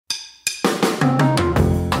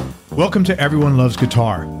Welcome to Everyone Loves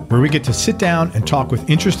Guitar, where we get to sit down and talk with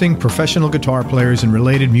interesting professional guitar players and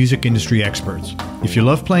related music industry experts. If you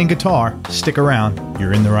love playing guitar, stick around.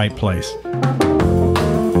 You're in the right place.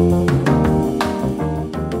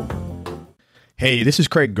 Hey, this is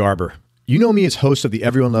Craig Garber. You know me as host of the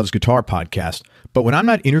Everyone Loves Guitar podcast, but when I'm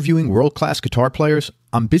not interviewing world-class guitar players,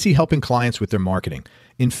 I'm busy helping clients with their marketing.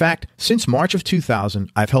 In fact, since March of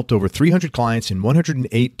 2000, I've helped over 300 clients in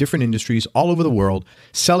 108 different industries all over the world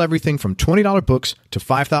sell everything from $20 books to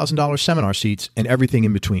 $5,000 seminar seats and everything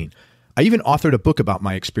in between. I even authored a book about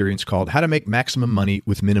my experience called How to Make Maximum Money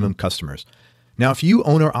with Minimum Customers. Now, if you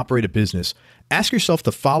own or operate a business, ask yourself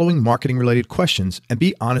the following marketing-related questions and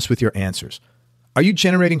be honest with your answers. Are you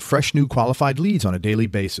generating fresh new qualified leads on a daily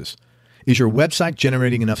basis? Is your website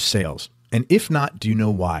generating enough sales? And if not, do you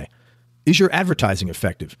know why? Is your advertising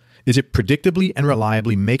effective? Is it predictably and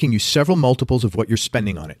reliably making you several multiples of what you're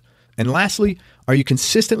spending on it? And lastly, are you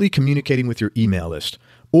consistently communicating with your email list?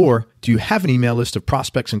 Or do you have an email list of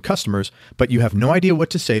prospects and customers, but you have no idea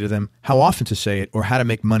what to say to them, how often to say it, or how to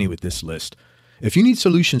make money with this list? If you need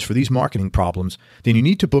solutions for these marketing problems, then you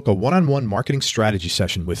need to book a one-on-one marketing strategy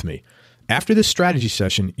session with me. After this strategy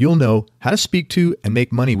session, you'll know how to speak to and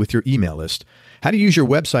make money with your email list, how to use your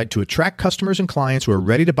website to attract customers and clients who are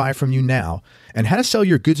ready to buy from you now, and how to sell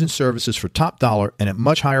your goods and services for top dollar and at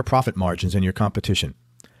much higher profit margins than your competition.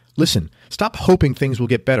 Listen, stop hoping things will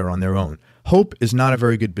get better on their own. Hope is not a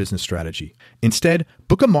very good business strategy. Instead,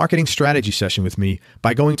 book a marketing strategy session with me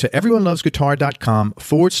by going to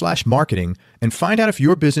everyonelovesguitar.com/marketing and find out if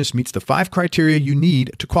your business meets the 5 criteria you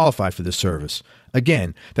need to qualify for this service.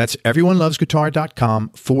 Again, that's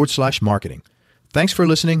everyonelovesguitar.com/marketing. Thanks for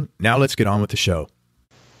listening. Now let's get on with the show.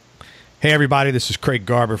 Hey everybody, this is Craig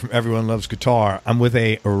Garber from Everyone Loves Guitar. I'm with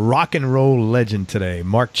a rock and roll legend today,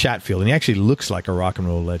 Mark Chatfield, and he actually looks like a rock and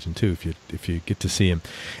roll legend too if you get to see him.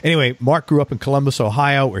 Anyway, Mark grew up in Columbus,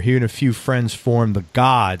 Ohio, where he and a few friends formed the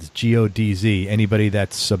Godz, Godz. Anybody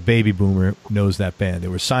that's a baby boomer knows that band. They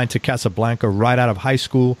were signed to Casablanca right out of high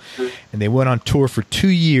school, and they went on tour for 2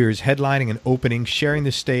 years, headlining and opening, sharing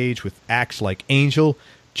the stage with acts like Angel,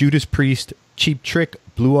 Judas Priest, Cheap Trick,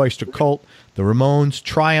 Blue Oyster Cult, the Ramones,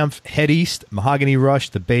 Triumph, Head East, Mahogany Rush,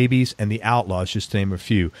 the Babies, and the Outlaws, just to name a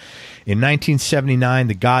few. In 1979,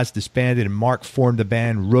 the Godz disbanded and Mark formed the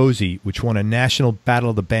band Rosie, which won a national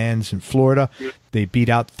battle of the bands in Florida. They beat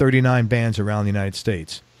out 39 bands around the United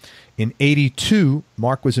States. In 82,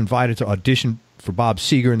 Mark was invited to audition for Bob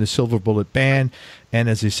Seger and the Silver Bullet Band, and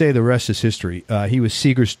as they say, the rest is history. He was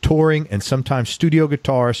Seger's touring and sometimes studio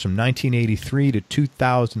guitarist from 1983 to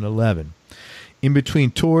 2011. In between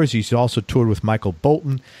tours, he's also toured with Michael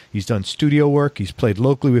Bolton. He's done studio work. He's played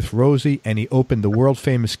locally with Rosie, and he opened the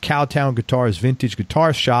world-famous Cowtown Guitars vintage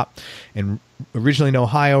guitar shop, and originally in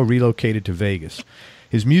Ohio, relocated to Vegas.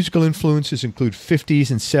 His musical influences include 50s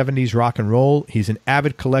and 70s rock and roll. He's an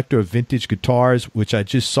avid collector of vintage guitars, which I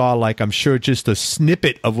just saw, I'm sure, just a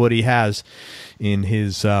snippet of what he has in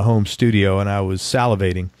his home studio, and I was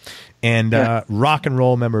salivating. And rock and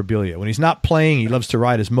roll memorabilia. When he's not playing, he loves to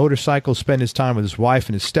ride his motorcycle, spend his time with his wife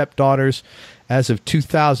and his stepdaughters. As of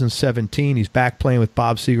 2017, he's back playing with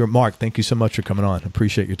Bob Seger. Mark, thank you so much for coming on.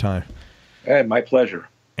 Appreciate your time. Hey, my pleasure.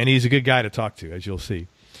 And he's a good guy to talk to, as you'll see.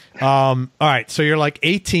 All right, so you're like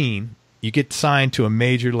 18. You get signed to a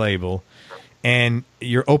major label, and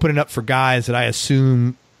you're opening up for guys that I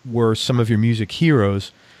assume were some of your music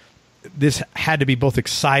heroes. This had to be both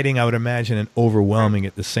exciting, I would imagine, and overwhelming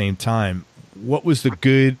at the same time. What was the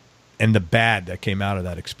good and the bad that came out of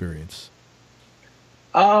that experience?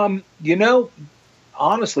 Honestly,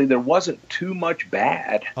 there wasn't too much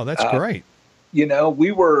bad. Oh, that's great.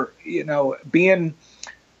 We were,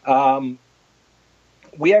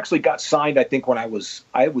 we actually got signed, I think, when I was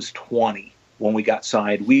 20 when we got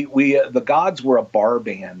signed. We the Godz were a bar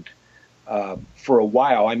band for a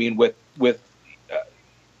while. I mean, with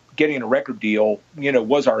getting a record deal,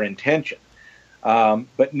 was our intention.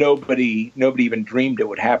 But nobody even dreamed it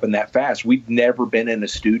would happen that fast. We'd never been in a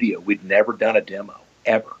studio. We'd never done a demo,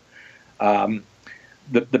 ever. The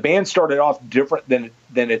band started off different than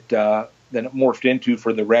it morphed into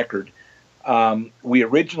for the record. We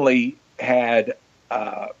originally had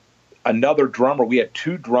another drummer. We had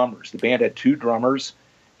 2 drummers. The band had 2 drummers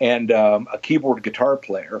and a keyboard guitar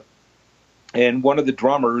player. And one of the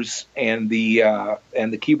drummers and the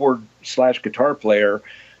keyboard/guitar player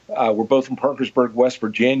were both from Parkersburg, West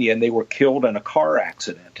Virginia, and they were killed in a car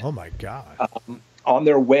accident. Oh my God! On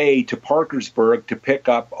their way to Parkersburg to pick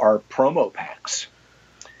up our promo packs.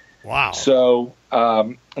 Wow! So,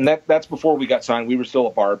 and that's before we got signed. We were still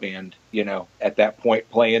a bar band, at that point,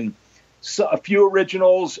 playing a few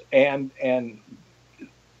originals and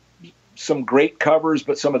some great covers,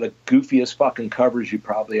 but some of the goofiest fucking covers you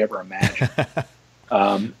probably ever imagined.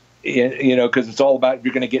 You know, because it's all about, if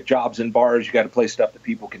you're going to get jobs in bars, you got to play stuff that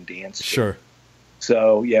people can dance to. Sure.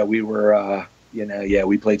 So yeah, we were,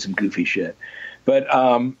 we played some goofy shit. But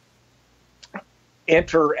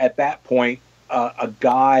enter at that point a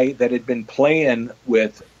guy that had been playing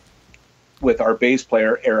with our bass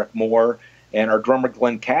player Eric Moore and our drummer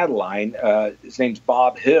Glenn Cataline. His name's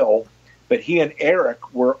Bob Hill, but he and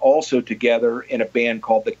Eric were also together in a band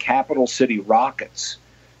called the Capital City Rockets,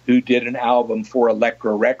 who did an album for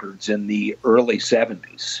Elektra Records in the early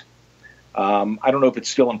 70s. I don't know if it's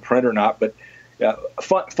still in print or not, but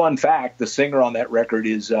fun fact, the singer on that record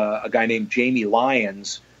is a guy named Jamie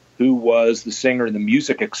Lyons, who was the singer in the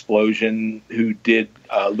Music Explosion, who did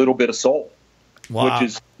A Little Bit of Soul, which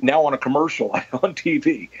is now on a commercial on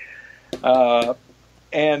TV.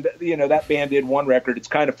 And, you know, that band did one record. It's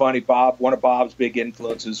kind of funny. One of Bob's big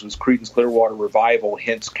influences was Creedence Clearwater Revival,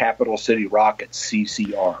 hence Capital City Rockets,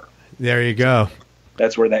 CCR. There you go.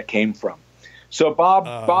 That's where that came from. So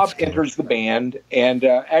Bob enters the band and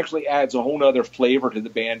actually adds a whole nother flavor to the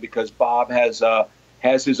band, because Bob has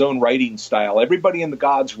his own writing style. Everybody in the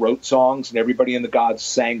Godz wrote songs, and everybody in the Godz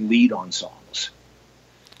sang lead on songs.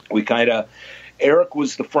 Eric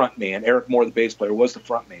was the front man. Eric Moore, the bass player, was the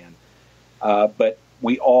front man. But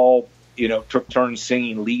we all, you know, took turns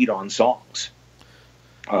singing lead on songs,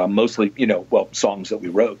 mostly, songs that we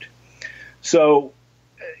wrote. So,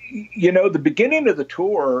 the beginning of the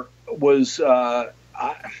tour was, I'd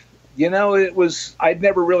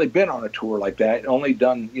never really been on a tour like that. I'd only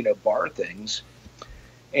done, bar things.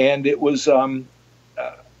 And it was,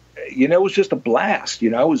 it was just a blast.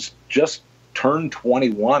 I was just turned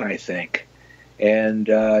 21, I think. And,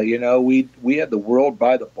 we had the world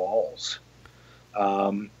by the balls.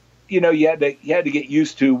 You had to get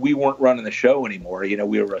used to, we weren't running the show anymore.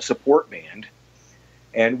 We were a support band,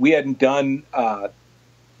 and we hadn't done,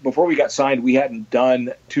 before we got signed, we hadn't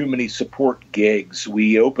done too many support gigs.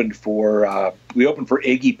 We opened for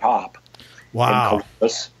Iggy Pop. Wow. In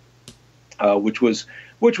Columbus,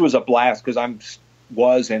 which was a blast, because I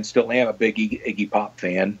was and still am a big Iggy Pop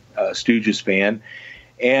fan, Stooges fan.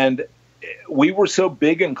 And we were so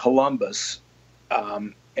big in Columbus,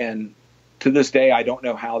 and to this day, I don't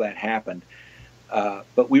know how that happened.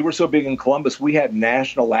 But we were so big in Columbus, we had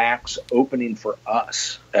national acts opening for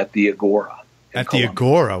us at the Agora. At the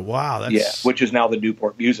Agora, wow. Which is now the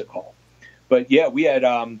Newport Music Hall. But yeah, we had,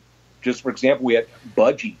 just for example, we had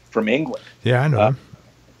Budgie from England. Yeah, I know.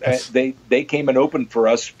 They came and opened for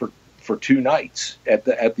us for 2 nights at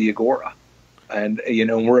the Agora. And,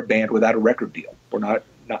 we're a band without a record deal. We're not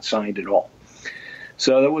signed at all.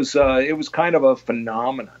 So it was kind of a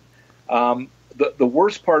phenomenon. The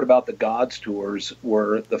worst part about the Godz tours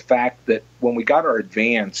were the fact that when we got our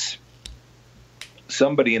advance,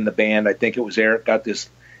 somebody in the band, I think it was Eric, got this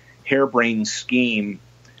harebrained scheme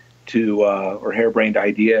or harebrained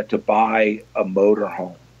idea to buy a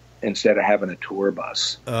motorhome instead of having a tour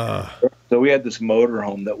bus. So we had this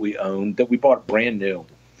motorhome that we owned, that we bought brand new,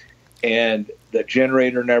 and the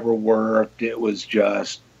generator never worked. It was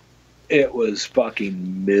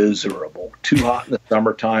fucking miserable. Too hot in the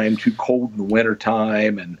summertime, too cold in the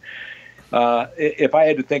wintertime. And if I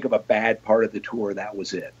had to think of a bad part of the tour, that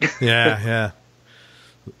was it. Yeah.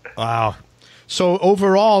 Wow. So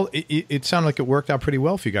overall, it sounded like it worked out pretty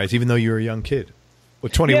well for you guys, even though you were a young kid. Well,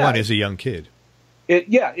 21 is a young kid. It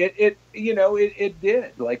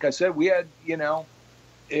did. Like I said, we had,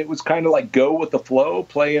 it was kind of like go with the flow,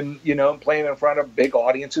 playing in front of big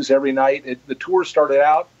audiences every night. The tour started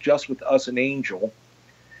out just with us and Angel.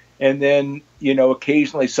 And then,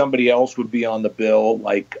 occasionally somebody else would be on the bill,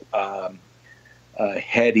 like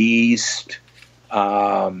Head East.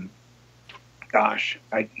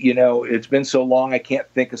 It's been so long, I can't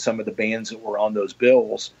think of some of the bands that were on those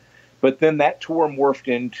bills. But then that tour morphed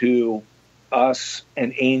into us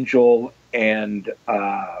and Angel and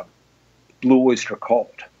Blue Oyster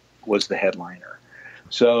Cult was the headliner.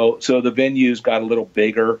 So the venues got a little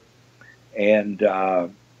bigger, and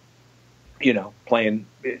playing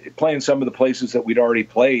some of the places that we'd already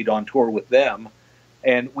played on tour with them.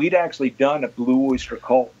 And we'd actually done a Blue Oyster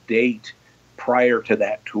Cult date prior to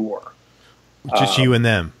that tour. Just you and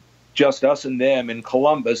them? Just us and them in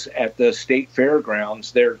Columbus at the state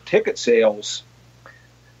fairgrounds. Their ticket sales,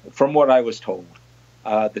 from what I was told,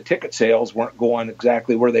 the ticket sales weren't going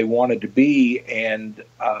exactly where they wanted to be, and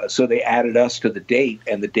so they added us to the date,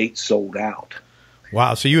 and the date sold out.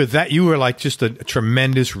 Wow! So you were like just a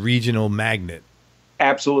tremendous regional magnet.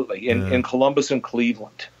 Absolutely, in Columbus and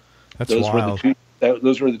Cleveland. Those wild.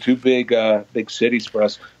 Those were the two big cities for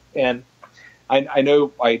us, and I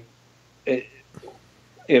know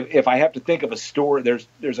if I have to think of a story,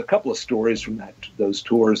 there's a couple of stories from those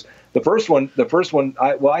tours. The first one,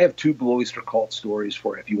 I have two Blue Oyster Cult stories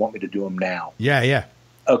for you if you want me to do them now. Yeah.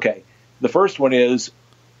 Okay. The first one is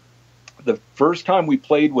the first time we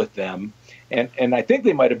played with them, and I think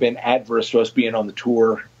they might have been adverse to us being on the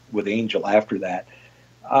tour with Angel after that.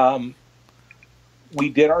 We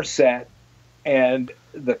did our set, and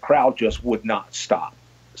the crowd just would not stop.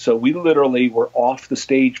 So we literally were off the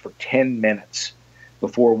stage for 10 minutes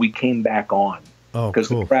before we came back on, because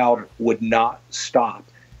the crowd would not stop.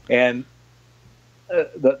 And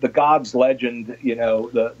the Godz legend,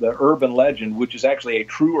 the urban legend, which is actually a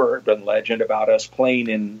true urban legend about us playing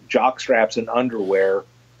in jockstraps and underwear,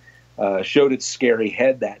 showed its scary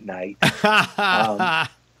head that night.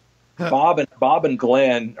 Bob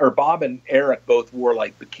and Eric both wore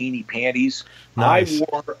like bikini panties. Nice.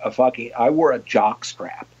 I wore a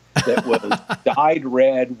jockstrap that was dyed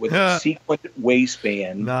red with a sequined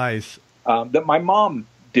waistband. Nice. That my mom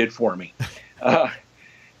did for me.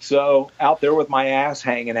 So out there with my ass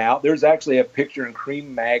hanging out, there's actually a picture in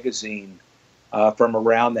Cream magazine from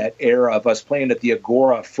around that era of us playing at the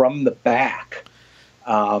Agora from the back,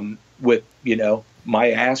 with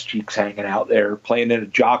my ass cheeks hanging out there, playing in a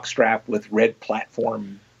jockstrap with red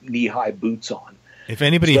platform knee-high boots on. If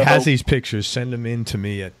anybody has these pictures, send them in to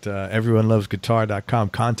me at everyonelovesguitar.com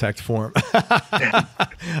contact form.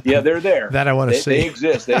 Yeah, they're there. That I want to see. They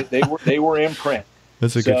exist. They were in print.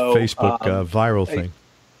 That's a good Facebook viral thing.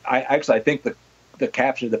 I think the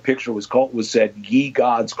caption of the picture was said, "Ye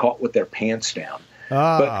gods caught with their pants down."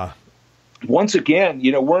 But once again,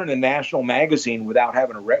 we're in a national magazine without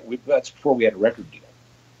having a record. That's before we had a record deal.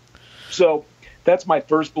 So that's my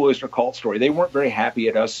first Blue Oyster Cult story. They weren't very happy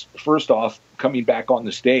at us, first off, coming back on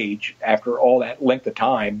the stage after all that length of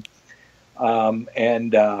time, and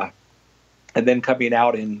then coming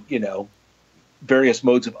out in various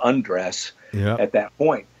modes of undress at that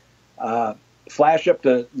point. Flash up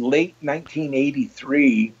to late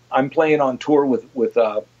 1983. I'm playing on tour with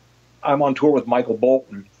Michael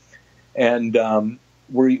Bolton. And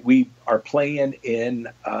we are playing in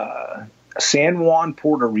San Juan,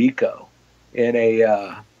 Puerto Rico, in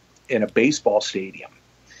a baseball stadium.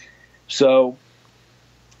 So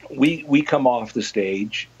we come off the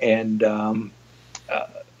stage, and the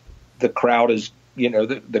crowd is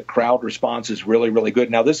the crowd response is really, really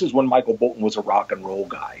good. Now this is when Michael Bolton was a rock and roll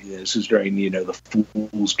guy. This is during the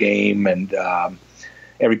Fool's Game and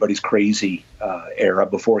Everybody's Crazy era,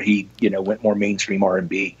 before he went more mainstream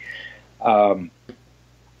R&B.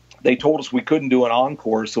 They told us we couldn't do an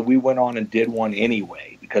encore, so we went on and did one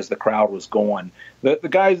anyway because the crowd was going. The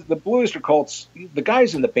guys, the Blue Oyster Cults, the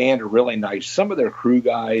guys in the band are really nice. Some of their crew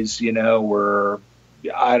guys, were,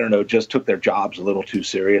 just took their jobs a little too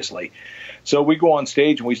seriously. So we go on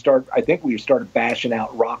stage and we started bashing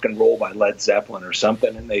out Rock and Roll by Led Zeppelin or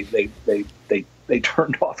something, and they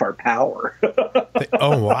turned off our power.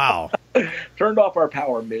 Oh, wow. Turned off our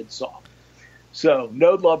power mid-song. So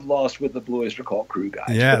no love lost with the Blue Oyster Cult crew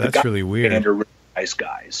guys. Yeah, that's really weird. And they're really nice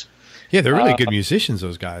guys. Yeah, they're really good musicians,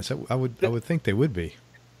 those guys. I would think they would be.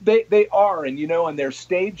 They are, and their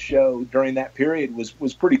stage show during that period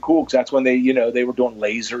was pretty cool, because that's when they were doing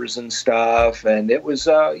lasers and stuff, and it was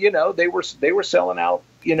they were selling out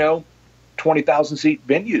 20,000 seat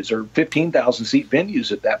venues or 15,000 seat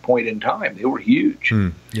venues at that point in time. They were huge.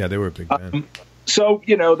 Yeah, they were a big band. So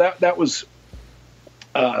that was.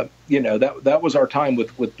 That was our time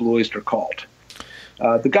with Blue Oyster Cult.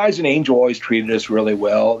 The guys in Angel always treated us really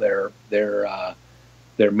well. Their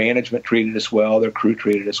management treated us well. Their crew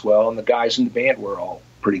treated us well, and the guys in the band were all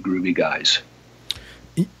pretty groovy guys.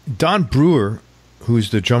 Don Brewer,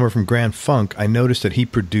 who's the drummer from Grand Funk, I noticed that he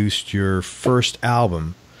produced your first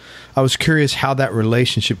album. I was curious how that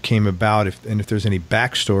relationship came about, if there's any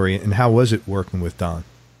backstory, and how was it working with Don?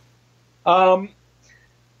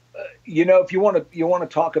 If you want to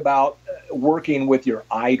talk about working with your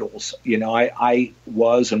idols, I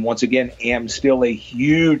was, and once again am, still a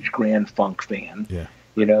huge Grand Funk fan. Yeah.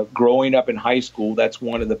 Growing up in high school, that's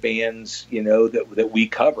one of the bands, that we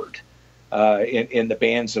covered in the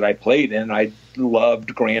bands that I played in. I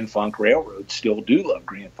loved Grand Funk Railroad, still do love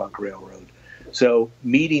Grand Funk Railroad. So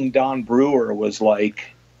meeting Don Brewer was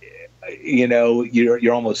like,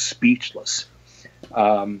 you're almost speechless.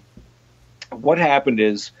 What happened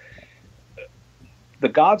is, the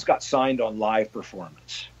Godz got signed on live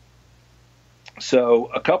performance. So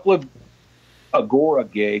a couple of Agora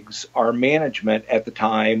gigs, our management at the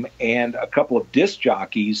time, and a couple of disc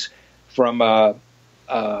jockeys from QF,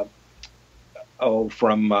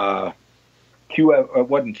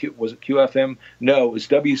 was it QFM? No, it was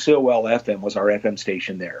WCOL FM was our FM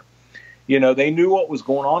station there. they knew what was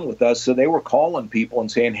going on with us, so they were calling people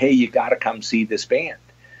and saying, hey, you got to come see this band.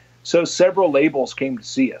 So several labels came to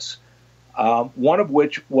see us, one of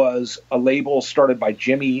which was a label started by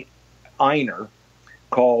Jimmy Einer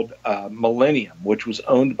called Millennium, which was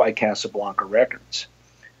owned by Casablanca Records.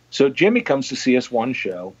 So Jimmy comes to see us one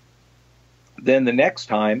show. Then the next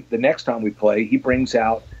time we play, he brings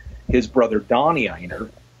out his brother Donnie Einer,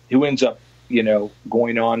 who ends up,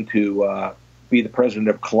 going on to be the president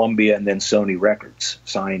of Columbia and then Sony Records,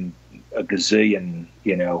 signed a gazillion,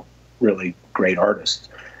 really great artists.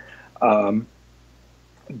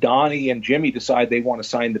 Donnie and Jimmy decide they want to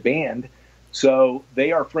sign the band. So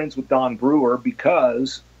they are friends with Don Brewer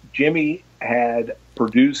because Jimmy had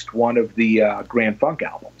produced one of the Grand Funk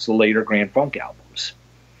albums, the later Grand Funk albums.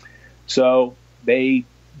 So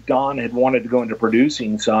Don had wanted to go into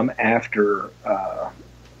producing some after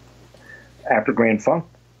Grand Funk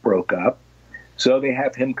broke up. So they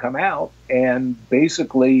have him come out and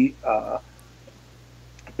basically,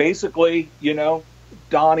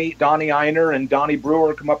 Donnie Einer and Donnie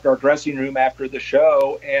Brewer come up to our dressing room after the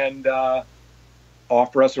show and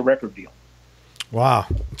offer us a record deal. Wow.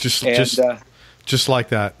 Just like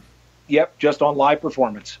that. Yep. Just on live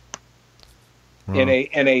performance. Wow.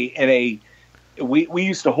 We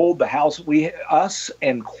used to hold the house. Us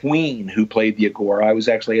and Queen, who played the Agora. I was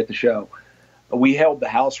actually at the show. We held the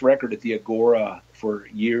house record at the Agora for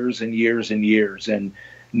years and years and years. And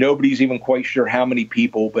nobody's even quite sure how many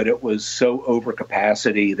people, but it was so over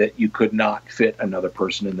capacity that you could not fit another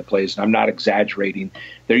person in the place. And I'm not exaggerating.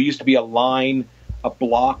 There used to be a line a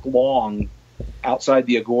block long outside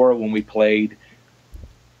the Agora when we played,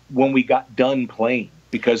 when we got done playing,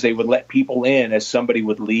 because they would let people in as somebody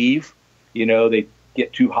would leave. They'd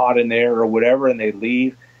get too hot in there or whatever, and they'd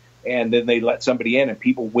leave. And then they let somebody in, and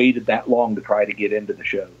people waited that long to try to get into the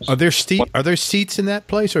shows. Are there seats in that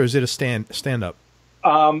place, or is it a stand up?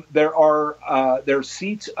 There's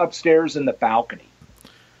seats upstairs in the balcony,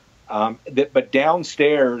 but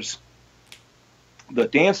downstairs the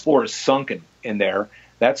dance floor is sunken in there.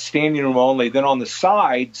 That's standing room only. Then on the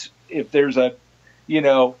sides, if there's a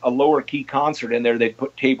lower key concert in there, they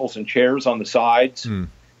put tables and chairs on the sides.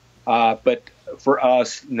 But for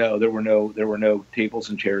us, no, there were no tables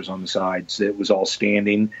and chairs on the sides. It was all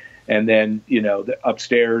standing. And then,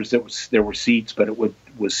 upstairs there were seats, but it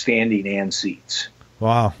was standing and seats.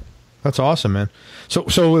 Wow. That's awesome, man.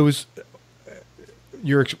 So it was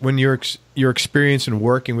your experience in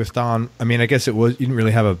working with Don. I mean, I guess you didn't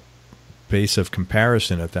really have a base of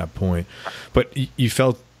comparison at that point, but you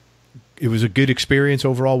felt it was a good experience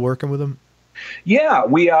overall working with him. Yeah,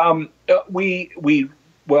 the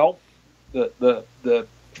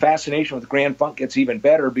fascination with Grand Funk gets even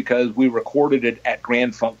better because we recorded it at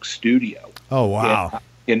Grand Funk Studio. Oh, wow.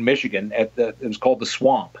 In Michigan it was called The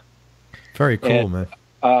Swamp. Very cool, man.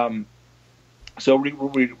 So we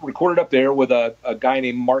recorded up there with a guy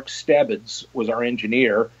named Mark Stebbins was our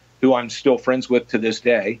engineer, who I'm still friends with to this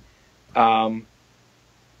day. And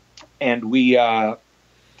we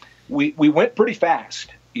went pretty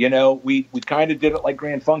fast. We kind of did it like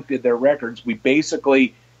Grand Funk did their records. We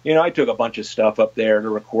basically, I took a bunch of stuff up there to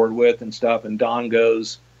record with and stuff. And Don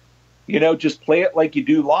goes, just play it like you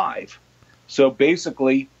do live. So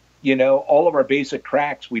basically, all of our basic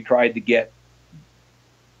tracks we tried to get,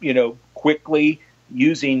 quickly,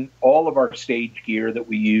 using all of our stage gear that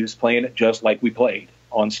we use, playing it just like we played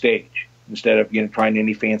on stage instead of, trying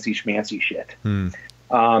any fancy schmancy shit.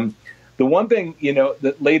 The one thing,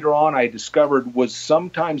 that later on I discovered was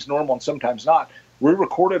sometimes normal and sometimes not. We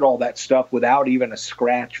recorded all that stuff without even a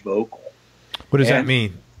scratch vocal. What does that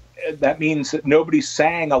mean? That means that nobody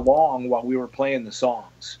sang along while we were playing the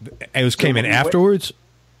songs. It came in afterwards?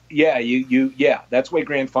 Yeah, yeah. That's the way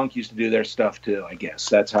Grand Funk used to do their stuff too, I guess.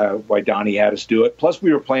 That's why Donnie had us do it. Plus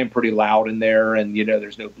we were playing pretty loud in there, and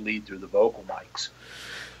there's no bleed through the vocal mics.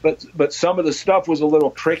 But some of the stuff was a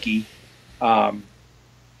little tricky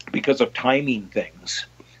because of timing things,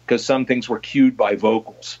 because some things were cued by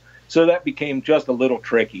vocals. So that became just a little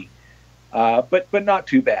tricky, but not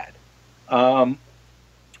too bad.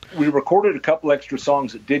 We recorded a couple extra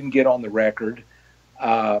songs that didn't get on the record.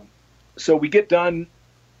 So we get done.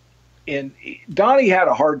 And Donnie had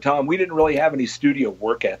a hard time. We didn't really have any studio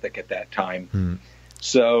work ethic at that time.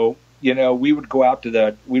 So, we would go out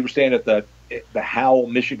we were staying at the Howell,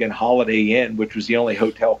 Michigan Holiday Inn, which was the only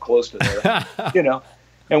hotel close to there,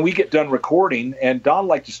 and we get done recording, and Don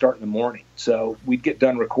liked to start in the morning. So we'd get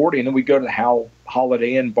done recording and we'd go to the Howell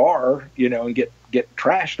Holiday Inn bar, and get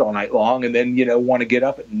trashed all night long, and then, want to get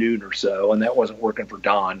up at noon or so. And that wasn't working for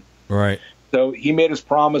Don. Right. So he made us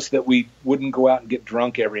promise that we wouldn't go out and get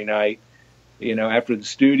drunk every night, after the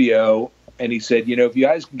studio. And he said, if you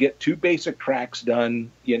guys can get 2 basic tracks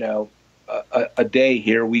done, a day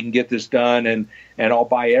here, we can get this done, and I'll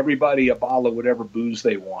buy everybody a bottle of whatever booze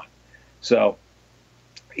they want. So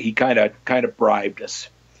he kind of bribed us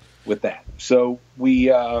with that. So we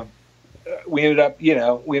ended up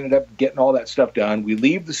getting all that stuff done. We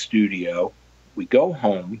leave the studio, we go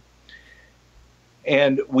home,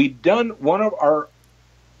 and we'd done one of our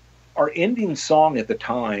ending song at the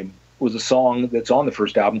time was a song that's on the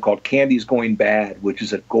first album called Candy's Going Bad, which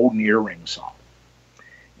is a Golden Earring song.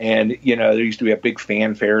 And, there used to be a big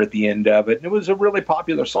fanfare at the end of it, and it was a really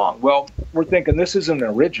popular song. Well, we're thinking this isn't an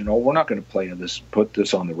original. We're not going to put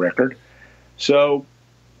this on the record. So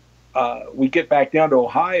we get back down to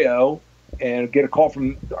Ohio and get a call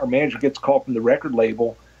from our manager. Gets a call from the record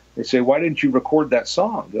label. They say, "Why didn't you record that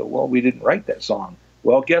song?" I go, "Well, we didn't write that song."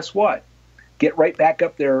 Well, guess what? Get right back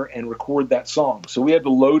up there and record that song. So we had to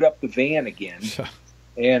load up the van again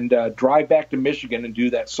and drive back to Michigan and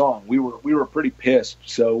do that song. We were pretty pissed.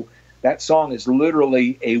 So that song is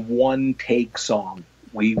literally a one-take song.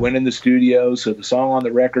 We went in the studio, so the song on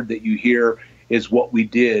the record that you hear is what we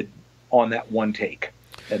did on that one take.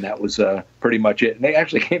 And that was pretty much it. And they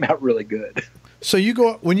actually came out really good. So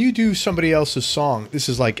when you do somebody else's song, this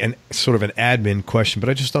is like sort of an admin question, but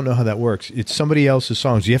I just don't know how that works. It's somebody else's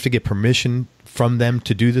songs. Do you have to get permission from them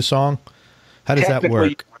to do the song? How does that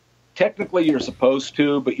work? Technically, you're supposed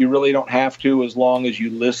to, but you really don't have to as long as you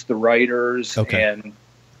list the writers and,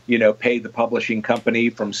 pay the publishing company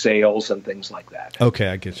from sales and things like that. Okay,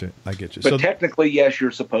 I get you. But so, technically, yes, you're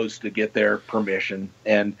supposed to get their permission.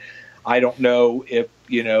 And I don't know if,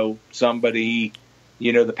 somebody,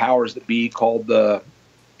 the powers that be called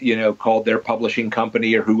their publishing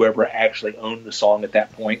company or whoever actually owned the song at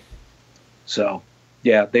that point. So,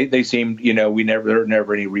 yeah, they seemed, there were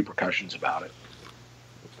never any repercussions about it.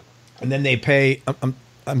 And then they pay.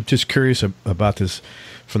 I'm just curious about this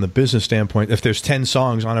from the business standpoint. If there's 10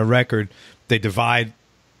 songs on a record, they divide.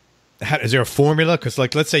 Is there a formula? Because,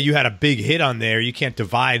 let's say you had a big hit on there, you can't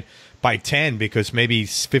divide by 10 because maybe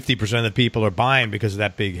 50% of the people are buying because of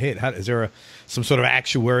that big hit. Is there some sort of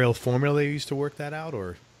actuarial formula they used to work that out,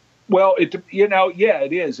 or? Well, it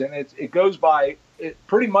is, and it goes by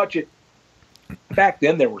pretty much. Back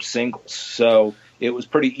then there were singles, so it was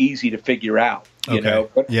pretty easy to figure out. But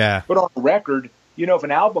on a record, if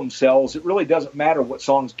an album sells, it really doesn't matter what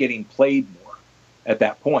song's getting played more at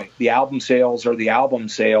that point. The album sales are the album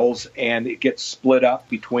sales, and it gets split up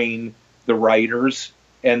between the writers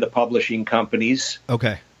and the publishing companies.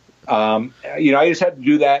 Okay. I just had to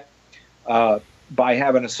do that by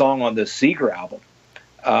having a song on the Seger album,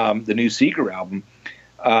 the new Seger album.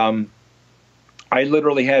 I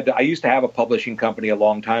used to have a publishing company a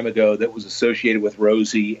long time ago that was associated with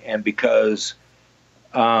Rosie, and because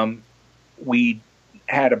we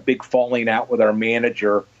had a big falling out with our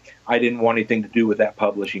manager, I didn't want anything to do with that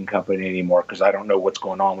publishing company anymore because I don't know what's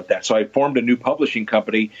going on with that. So I formed a new publishing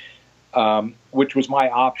company, which was my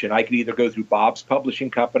option. I could either go through Bob's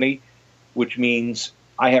publishing company, which means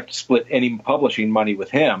I have to split any publishing money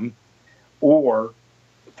with him, or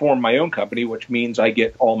form my own company, which means I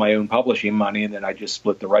get all my own publishing money, and then I just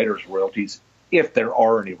split the writers' royalties, if there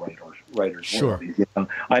are any writers' sure. royalties.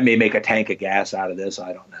 I may make a tank of gas out of this.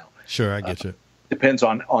 I don't know. Sure, I get you. Depends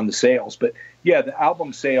on the sales, but yeah, the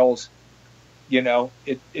album sales,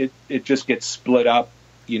 it just gets split up.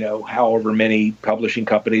 However many publishing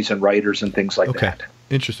companies and writers and things like that.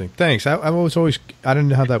 Interesting. Thanks. I didn't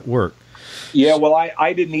know how that worked. Yeah, well,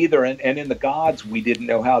 I didn't either. And in the Godz, we didn't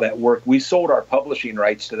know how that worked. We sold our publishing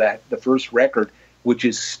rights to the first record, which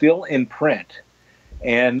is still in print.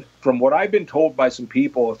 And from what I've been told by some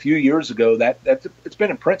people a few years ago, that it's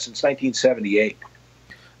been in print since 1978,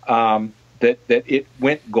 that it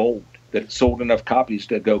went gold, that it sold enough copies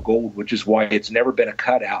to go gold, which is why it's never been a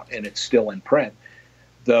cutout and it's still in print.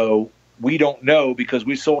 Though we don't know because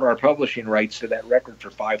we sold our publishing rights to that record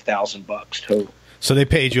for $5,000 total. So they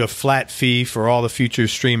paid you a flat fee for all the future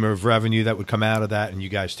stream of revenue that would come out of that, and you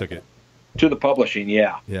guys took it? To the publishing,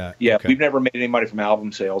 yeah. Yeah. Okay. We've never made any money from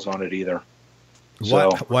album sales on it either.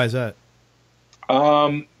 Why is that?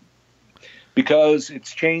 Because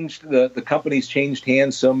it's changed, the company's changed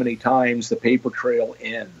hands so many times, the paper trail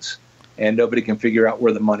ends, and nobody can figure out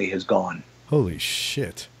where the money has gone. Holy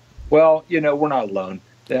shit. Well, we're not alone.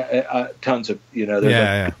 Tons of,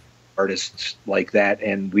 there's artists like that,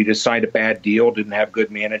 and we just signed a bad deal, didn't have good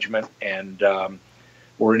management, and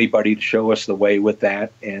or anybody to show us the way with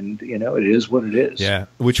that, and it is what it is. Yeah,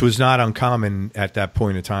 which was not uncommon at that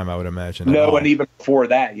point in time, I would imagine. No, and even before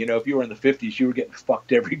that, if you were in the 50s, you were getting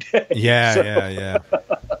fucked every day. Yeah.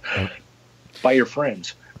 By your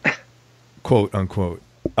friends. Quote unquote.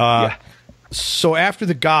 Yeah. So after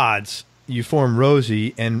the Godz, you form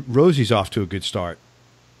Rosie, and Rosie's off to a good start.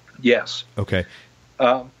 Yes. Okay.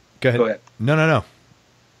 Go ahead. No.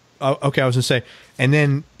 Oh, okay, I was going to say, and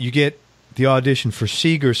then you get the audition for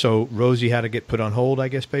Seger, so Rosie had to get put on hold, I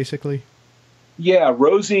guess, basically? Yeah,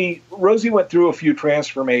 Rosie went through a few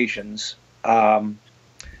transformations. Two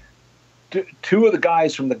of the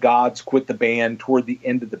guys from the Godz quit the band toward the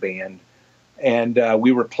end of the band, and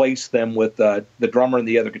we replaced them with the drummer and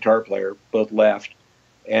the other guitar player both left,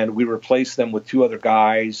 and we replaced them with two other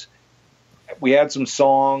guys. We had some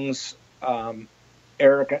songs.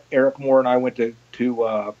 Eric Moore and I went to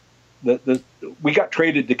we got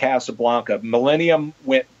traded to Casablanca. Millennium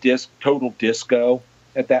went total disco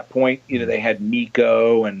at that point. You know, they had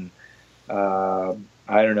Nico and I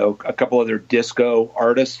don't know, a couple other disco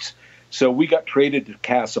artists. So we got traded to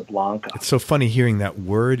Casablanca. It's so funny hearing that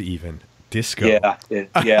word, even disco.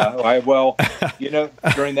 Yeah. Well, you know,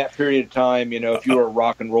 during that period of time, you know, if you were a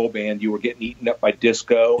rock and roll band, you were getting eaten up by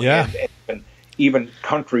disco. Yeah. And even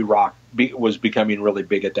country rock was becoming really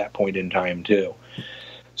big at that point in time too.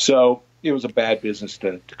 So it was a bad business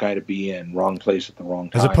to kind of be in, wrong place at the wrong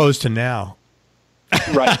time. As opposed to now.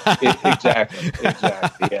 Right. Exactly.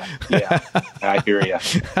 Yeah. I hear you.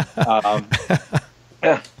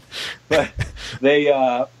 But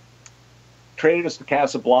they traded us to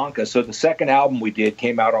Casablanca. So the second album we did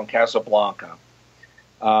came out on Casablanca.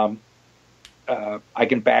 I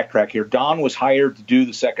can backtrack here. Don was hired to do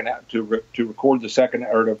the second to record the second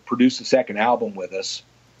or to produce the second album with us,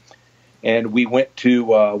 and we went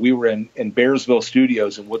to we were in Bearsville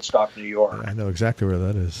Studios in Woodstock, New York. I know exactly where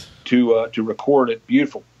that is. To record it.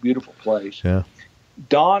 Beautiful place. Yeah.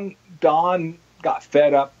 Don got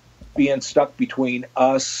fed up being stuck between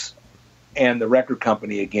us and the record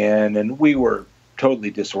company again, and we were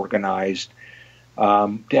totally disorganized.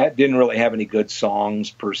 Didn't really have any good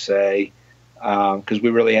songs per se, because we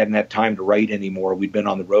really hadn't had time to write anymore. We'd been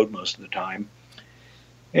on the road most of the time,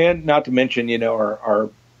 and not to mention, you know,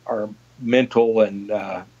 our mental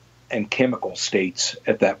and chemical states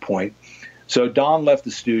at that point. So Don left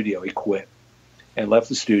the studio. He quit and left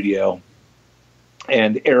the studio.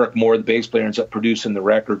 And Eric Moore, the bass player, ends up producing the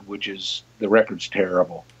record, the record's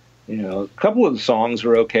terrible. You know, a couple of the songs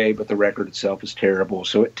are okay, but the record itself is terrible,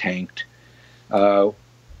 so it tanked.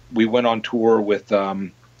 We went on tour with,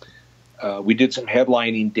 we did some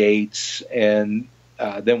headlining dates, and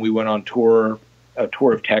then we went on a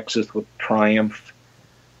tour of Texas with Triumph.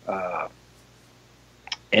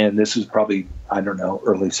 And this is probably, I don't know,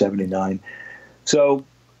 early '79. So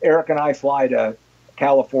Eric and I fly to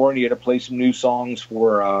California to play some new songs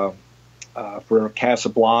for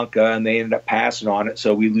Casablanca, and they ended up passing on it,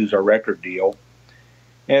 so we lose our record deal.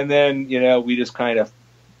 And then, you know, we just kind of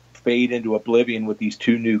fade into oblivion with these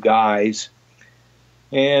two new guys.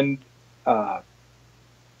 And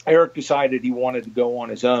Eric decided he wanted to go on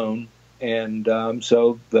his own, and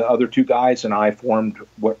so the other two guys and I formed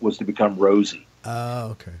what was to become Rosie. Oh,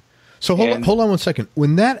 okay. So hold on 1 second.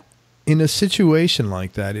 When that, in a situation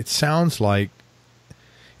like that, it sounds like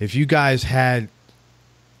if you guys had,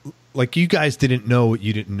 like, you guys didn't know what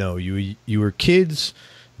you didn't know. You were kids,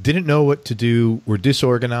 didn't know what to do, were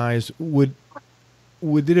disorganized. Would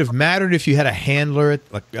it have mattered if you had a handler,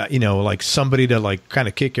 like you know, like somebody to like kind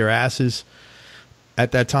of kick your asses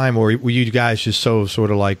at that time, or were you guys just so sort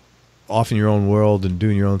of like off in your own world and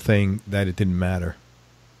doing your own thing that it didn't matter?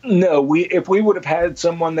 No, if we would have had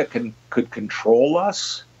someone that could control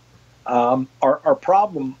us. Our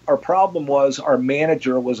problem was our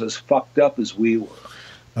manager was as fucked up as we were.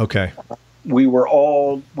 Okay. We were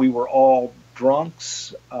all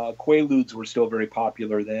drunks. Quaaludes were still very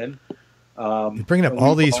popular then. You're bringing up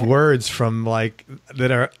all these words from like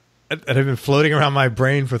that have been floating around my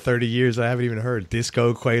brain for 30 years. I haven't even heard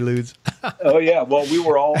disco Quaaludes. Oh yeah, well we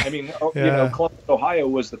were all. I mean, you know, Columbus, Ohio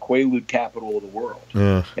was the Quaalude capital of the world.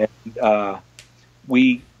 Yeah. And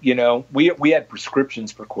we had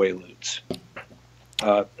prescriptions for Quaaludes,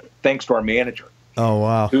 thanks to our manager. Oh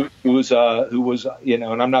wow! Who was you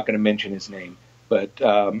know, and I'm not going to mention his name, but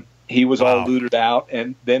he was all looted out,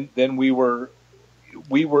 and then we were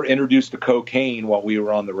introduced to cocaine while we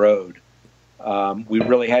were on the road. We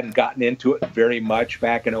really hadn't gotten into it very much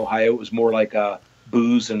back in Ohio. It was more like a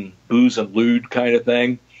booze and lewd kind of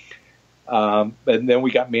thing. And then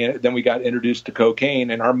we got introduced to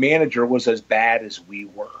cocaine, and our manager was as bad as we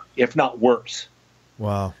were, if not worse.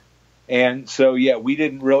 Wow. And so, yeah, we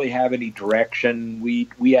didn't really have any direction.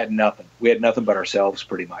 We had nothing. We had nothing but ourselves,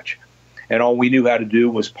 pretty much. And all we knew how to do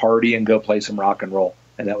was party and go play some rock and roll,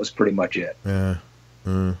 and that was pretty much it. Yeah.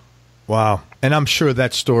 Wow. And I'm sure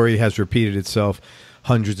that story has repeated itself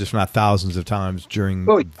hundreds, if not thousands of times during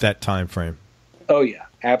that time frame. Oh yeah,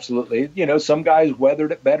 absolutely. You know, some guys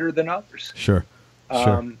weathered it better than others. Sure.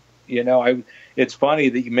 You know, it's funny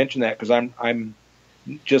that you mentioned that, because I'm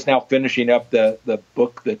just now finishing up the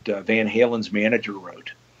book that Van Halen's manager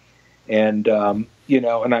wrote. And, you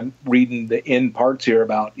know, and I'm reading the end parts here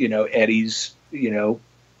about, you know, Eddie's, you know,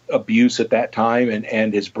 abuse at that time,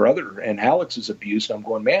 and his brother and Alex's abuse. And I'm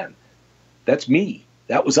going, man, that's me.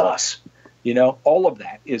 That was us. You know, all of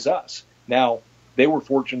that is us. Now, they were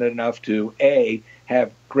fortunate enough to, A,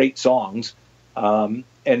 have great songs,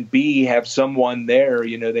 and B, have someone there.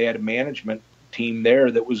 You know, they had a management team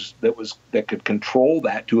there that could control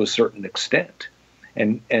that to a certain extent.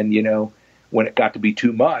 And you know, when it got to be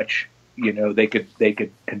too much, you know, they could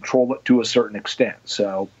control it to a certain extent.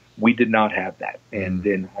 So we did not have that. And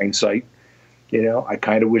in hindsight, you know, I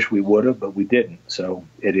kind of wish we would have, but we didn't. So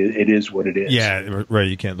it is what it is. Yeah, right.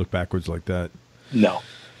 You can't look backwards like that. No.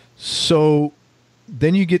 So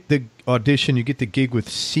then you get the audition, you get the gig with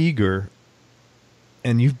Seger,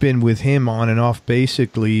 and you've been with him on and off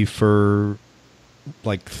basically for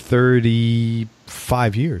like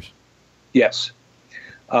 35 years. Yes.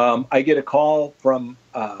 I get a call from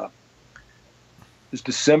it was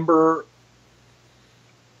December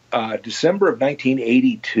of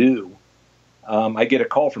 1982. I get a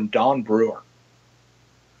call from Don Brewer,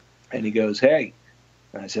 and he goes, "Hey,"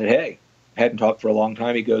 and I said, "Hey." Hadn't talked for a long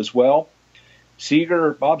time. He goes, "Well,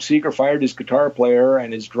 Bob Seger fired his guitar player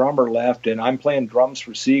and his drummer left, and I'm playing drums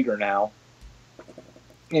for Seger now.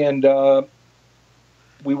 And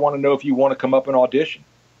we want to know if you want to come up and audition."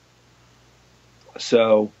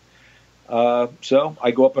 So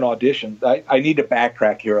I go up and audition. I need to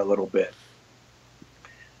backtrack here a little bit.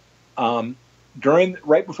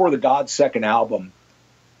 Right before the Godz second album,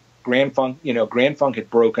 Grand Funk had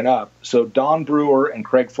broken up. So Don Brewer and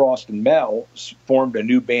Craig Frost and Mel formed a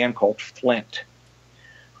new band called Flint.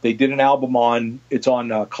 They did an album on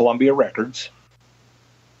Columbia Records,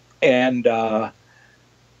 and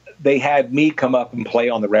they had me come up and play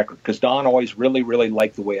on the record, because Don always really, really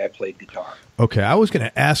liked the way I played guitar. Okay, I was going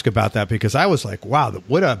to ask about that, because I was like, wow,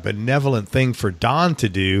 what a benevolent thing for Don to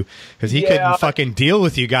do, because he couldn't fucking deal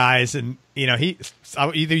with you guys. And, you know,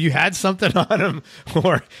 either you had something on him,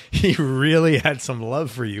 or he really had some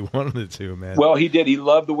love for you, one of the two, man. Well, he did. He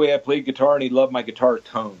loved the way I played guitar, and he loved my guitar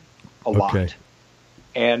tone a lot.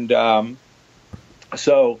 And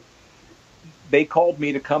so they called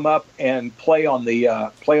me to come up and play on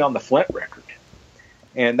the Flint record.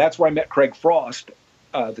 And that's where I met Craig Frost,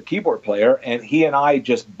 the keyboard player, and he and I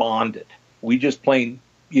just bonded. We just played,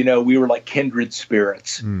 you know, we were like kindred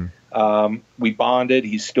spirits. We bonded.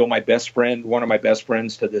 He's still my best friend, one of my best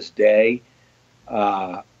friends to this day.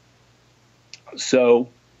 So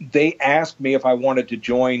they asked me if I wanted to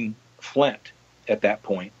join Flint at that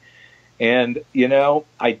point. And, you know,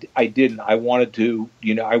 I didn't. I wanted to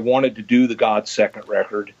do the Godz second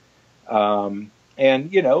record.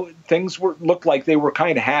 And, you know, things looked like they were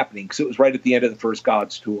kind of happening, because it was right at the end of the first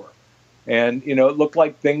Godz tour. And, you know, it looked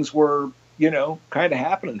like things were, you know, kind of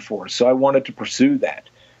happening for us. So I wanted to pursue that.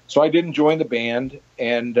 So I didn't join the band,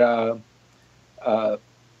 and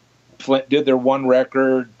Flint did their one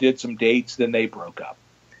record, did some dates, then they broke up.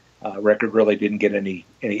 Record really didn't get any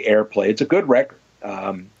airplay. It's a good record.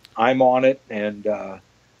 I'm on it, and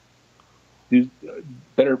you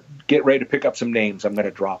better get ready to pick up some names. I'm going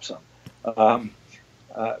to drop some.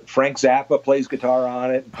 Frank Zappa plays guitar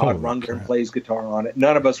on it. Todd Rundgren plays guitar on it.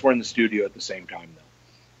 None of us were in the studio at the same time,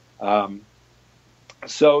 though.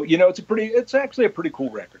 So, you know, it's actually a pretty cool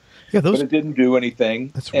record. Yeah, but it didn't do anything.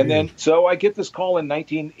 That's weird. And then, so I get this call in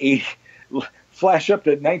 1980, flash up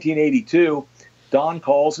to 1982. Don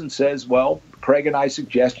calls and says, "Well, Craig and I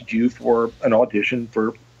suggested you for an audition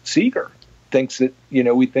for Seger. Thinks that, you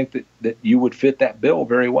know, we think that you would fit that bill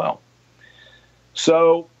very well."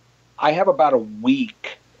 So I have about a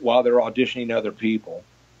week while they're auditioning other people,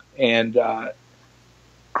 and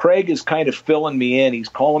Craig is kind of filling me in. He's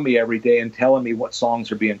calling me every day and telling me what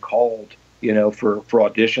songs are being called, you know, for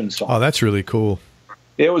audition songs. Oh, that's really cool.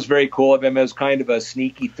 It was very cool of him. It was kind of a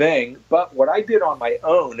sneaky thing. But what I did on my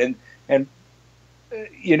own, and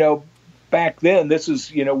you know, back then, this is,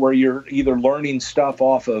 you know, where you're either learning stuff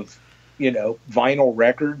off of, you know, vinyl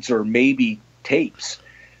records or maybe tapes,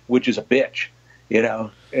 which is a bitch, you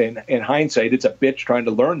know. In hindsight, it's a bitch trying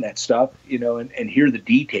to learn that stuff, you know, and hear the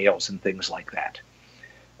details and things like that.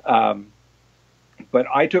 But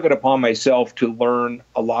I took it upon myself to learn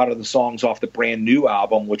a lot of the songs off the brand new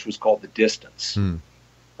album, which was called The Distance,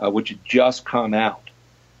 which had just come out.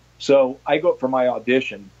 So I go up for my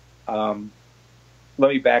audition. Let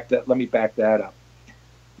me back that up.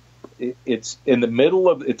 It's in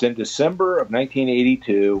December of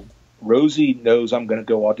 1982. Rosie knows I'm going to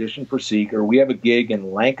go audition for Seger. We have a gig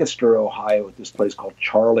in Lancaster, Ohio at this place called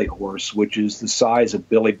Charlie Horse, which is the size of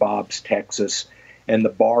Billy Bob's Texas, and the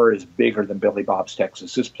bar is bigger than Billy Bob's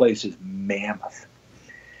Texas. This place is mammoth.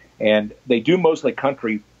 And they do mostly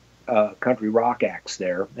country rock acts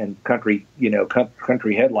there and country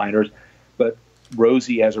headliners, but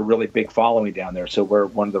Rosie has a really big following down there, so we're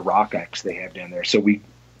one of the rock acts they have down there. So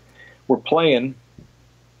we're playing,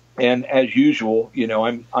 and as usual,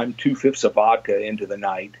 I'm 2/5 of vodka into the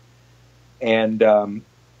night, and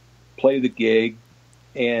play the gig,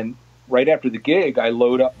 and right after the gig, I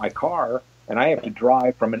load up my car, and I have to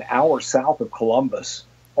drive from an hour south of Columbus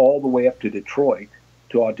all the way up to Detroit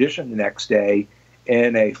to audition the next day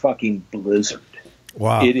in a fucking blizzard.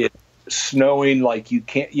 Wow. It is snowing like you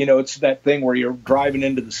can't, it's that thing where you're driving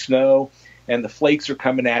into the snow and the flakes are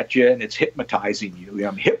coming at you and it's hypnotizing you.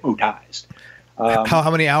 I'm hypnotized.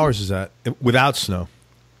 How many hours is that without snow?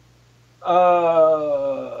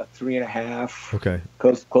 3.5. Okay.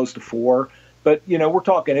 Close to 4. But, we're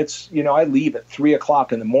talking, it's, I leave at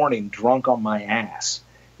 3:00 in the morning drunk on my ass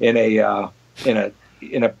in a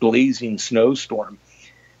blazing snowstorm.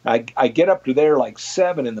 I get up to there like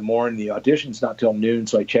 7 in the morning. The audition's not till noon,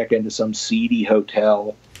 so I check into some seedy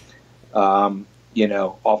hotel, off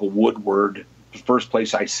of Woodward, the first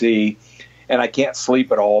place I see, and I can't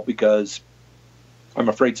sleep at all because I'm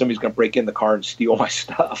afraid somebody's going to break in the car and steal my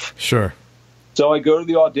stuff. Sure. So I go to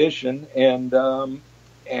the audition, and the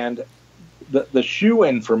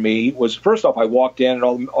shoe-in for me was, first off, I walked in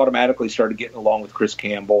and automatically started getting along with Chris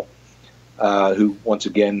Campbell, who, once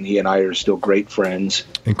again, he and I are still great friends.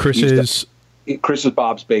 And Chris is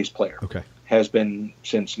Bob's bass player. Okay. Has been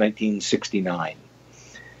since 1969.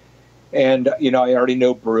 And, I already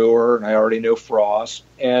know Brewer and I already know Frost.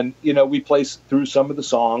 And, we play through some of the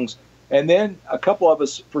songs. And then a couple of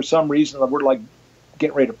us, for some reason, we're like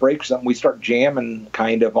getting ready to break something. We start jamming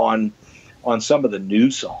kind of on some of the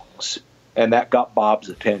new songs. And that got Bob's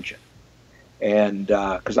attention. And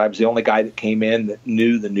because I was the only guy that came in that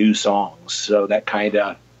knew the new songs. So that kind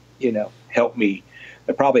of, helped me.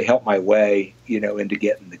 It probably helped my way, into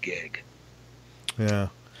getting the gig. Yeah.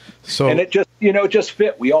 So, and it just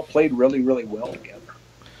fit. We all played really, really well together.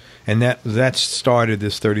 And that started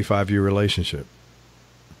this 35-year relationship.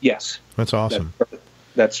 Yes. That's awesome.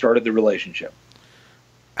 That started the relationship.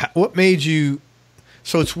 What made you...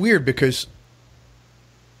 So it's weird because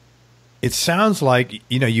it sounds like,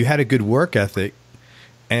 you had a good work ethic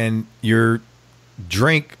and your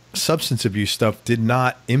substance abuse stuff did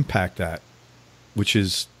not impact that, which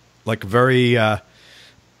is like very...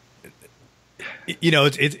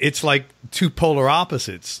 it's like two polar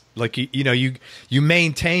opposites. Like, you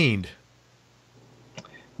maintained.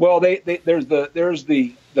 Well, there's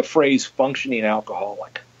the phrase functioning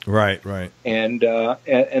alcoholic. Right. And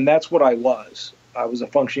that's what I was. I was a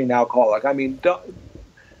functioning alcoholic. I mean,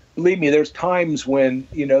 believe me, there's times when,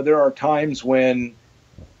 there are times when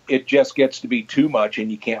it just gets to be too much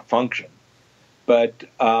and you can't function. But,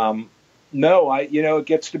 no, it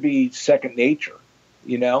gets to be second nature,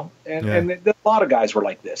 and a lot of guys were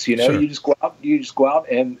like this, Sure. You just go out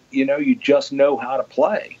and, you just know how to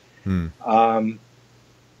play. Some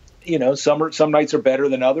nights are better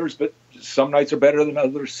than others, but some nights are better than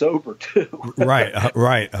others sober too. Right.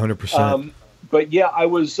 100%. But yeah, I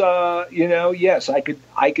was, yes, I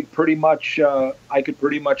could pretty much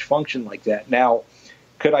function like that. Now,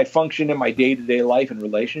 could I function in my day-to-day life and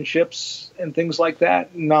relationships and things like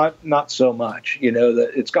that? Not so much.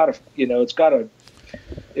 It's got to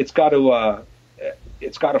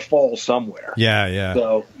fall somewhere. Yeah.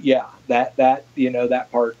 So yeah, that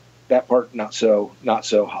part not so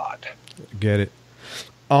hot. Get it.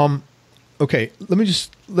 Okay,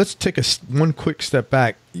 let's take one quick step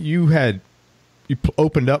back. You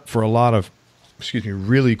opened up for a lot of,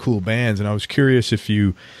 really cool bands, and I was curious if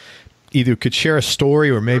you either could share a story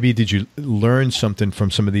or maybe did you learn something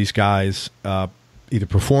from some of these guys, either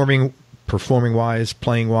performing wise,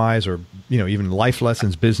 playing wise, or even life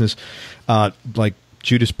lessons, business, like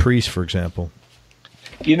Judas Priest, for example.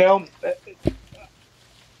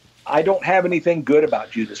 I don't have anything good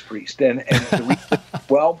about Judas Priest, and the reason,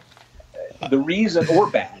 the reason, or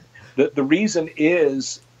bad, the reason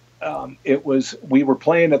is we were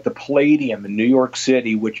playing at the Palladium in New York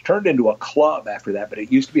City, which turned into a club after that, but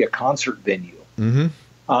it used to be a concert venue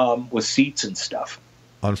with seats and stuff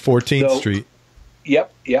on 14th Street.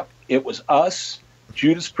 Yep. It was us,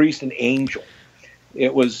 Judas Priest, and Angel.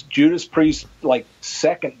 It was Judas Priest's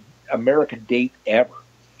second American date ever.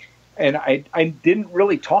 And I didn't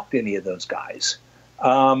really talk to any of those guys,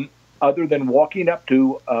 other than walking up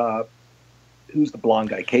to who's the blonde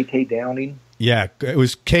guy? KK Downing. Yeah, it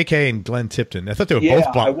was KK and Glenn Tipton. I thought they were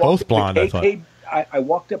both blonde. I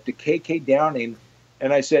walked up to KK Downing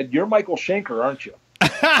and I said, "You're Michael Schenker, aren't you?"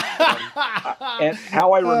 And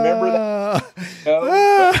how I remember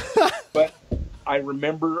that, but I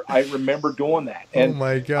remember doing that. And oh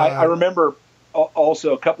my God! I remember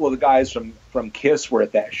also a couple of the guys from Kiss were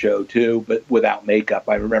at that show too, but without makeup.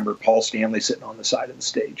 I remember Paul Stanley sitting on the side of the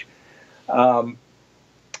stage.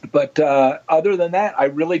 But other than that, I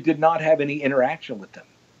really did not have any interaction with them.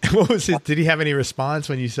 What was it? Did he have any response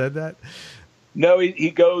when you said that? No, he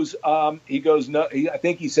goes, no, I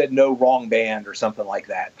think he said no, wrong band or something like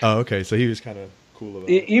that. Oh, okay. So he was kind of cool about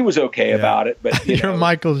it. He was okay about it, but you're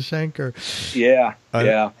Michael Schenker. Yeah.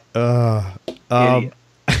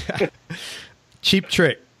 Cheap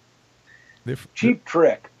Trick. Cheap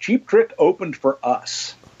Trick opened for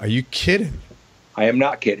us. Are you kidding? I am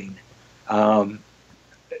not kidding.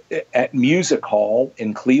 At Music Hall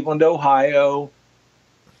in Cleveland, Ohio,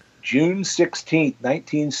 June 16th,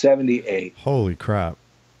 1978. Holy crap.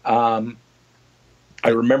 I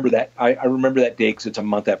remember that. I remember that day because it's a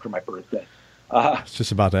month after my birthday. I was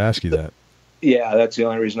just about to ask you that. Yeah, that's the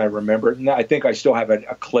only reason I remember it. And I think I still have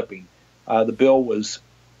a clipping. The bill was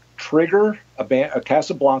Trigger, a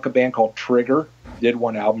Casablanca band called Trigger, did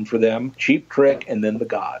one album for them, Cheap Trick, and then the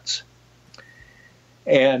Godz.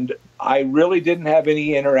 And I really didn't have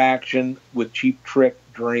any interaction with Cheap Trick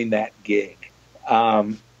during that gig.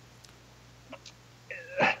 I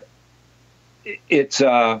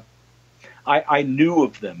knew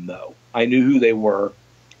of them though. I knew who they were,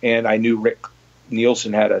 and I knew Rick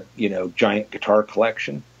Nielsen had a giant guitar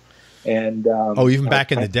collection. And even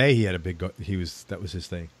back in the day, he had that was his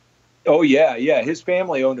thing. Oh yeah. His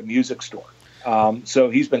family owned a music store, so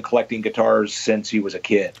he's been collecting guitars since he was a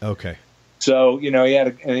kid. Okay. So he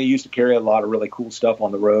used to carry a lot of really cool stuff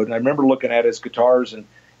on the road. And I remember looking at his guitars, and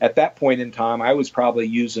at that point in time, I was probably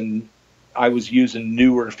using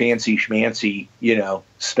newer, fancy schmancy,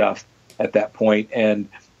 stuff at that point. And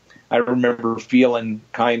I remember feeling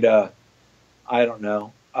kind of, I don't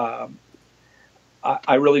know.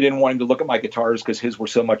 I really didn't want him to look at my guitars because his were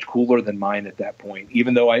so much cooler than mine at that point.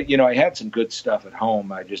 Even though I had some good stuff at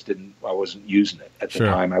home, I wasn't using it at the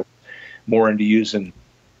time. I was more into using,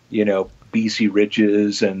 BC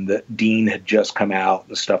Riches, and the Dean had just come out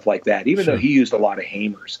and stuff like that, even though he used a lot of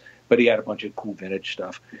Hamers, but he had a bunch of cool vintage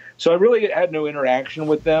stuff. So I really had no interaction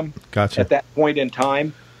with them at that point in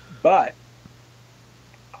time, but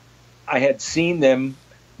I had seen them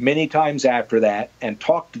many times after that and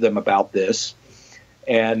talked to them about this.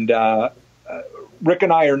 And Rick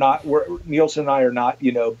and I are not, Nielsen and I are not,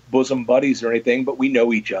 bosom buddies or anything, but we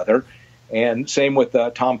know each other. And same with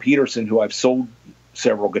Tom Peterson, who I've sold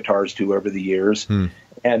several guitars to over the years,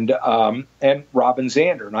 and Robin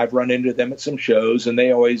Zander, and I've run into them at some shows, and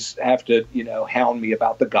they always have to, hound me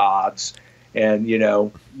about the Godz, and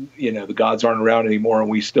the Godz aren't around anymore, and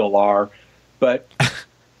we still are. But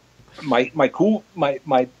my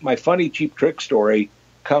funny Cheap Trick story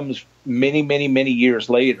comes many years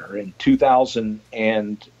later in 2000,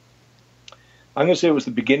 and I'm going to say it was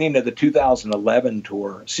the beginning of the 2011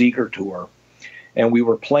 tour, Seger tour, and we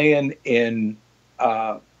were playing in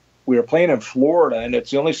Florida, and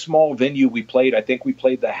it's the only small venue we played. I think we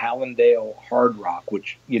played the Hallandale Hard Rock,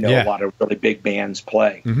 which a lot of really big bands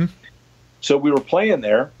play. Mm-hmm. So we were playing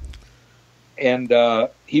there, and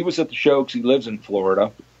he was at the show because he lives in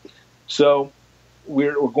Florida. So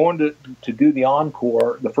we're going to do the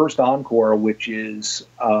encore, the first encore, which is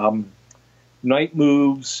Night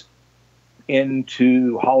Moves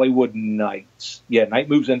into Hollywood Nights. Yeah, Night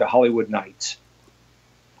Moves into Hollywood Nights.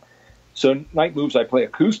 So Night Moves I play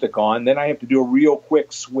acoustic on, then I have to do a real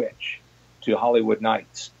quick switch to Hollywood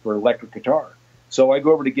Nights for electric guitar. So I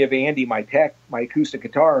go over to give Andy my acoustic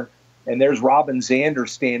guitar, and there's Robin Zander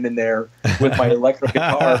standing there with my electric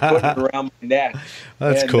guitar, putting it around my neck.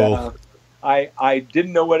 That's cool. I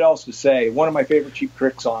didn't know what else to say. One of my favorite Cheap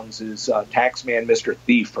Trick songs is Taxman Mr.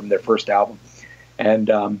 Thief from their first album.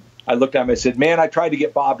 And I looked at him and I said, man, I tried to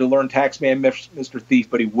get Bob to learn Taxman Mr. Thief,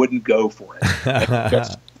 but he wouldn't go for it. And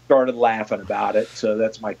just started laughing about it. So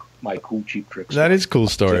that's my cool Cheap Trick story. That is a cool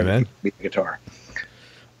story, man. The guitar.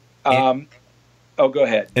 Go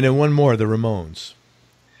ahead. And then one more, the Ramones.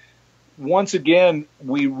 Once again,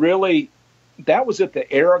 that was at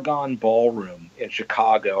the Aragon Ballroom in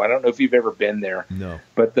Chicago. I don't know if you've ever been there. No.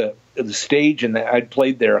 But the stage in that, I'd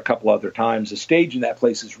played there a couple other times. The stage in that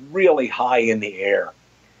place is really high in the air,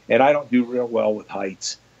 and I don't do real well with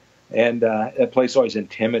heights. And that place always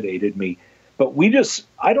intimidated me. But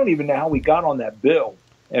I don't even know how we got on that bill,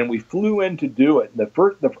 and we flew in to do it.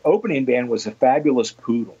 The opening band was the Fabulous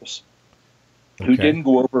Poodles. who didn't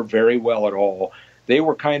go over very well at all. They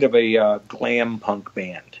were kind of a glam punk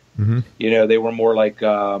band. Mm-hmm. You know, they were more like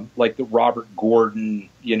the Robert Gordon,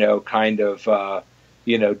 you know, kind of,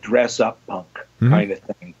 you know, dress up punk kind of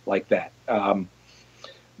thing like that.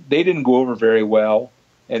 They didn't go over very well.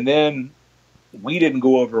 And then we didn't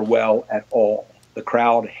go over well at all. The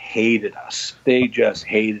crowd hated us. They just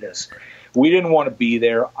hated us. We didn't want to be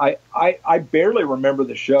there. I barely remember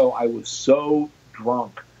the show. I was so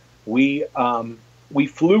drunk. We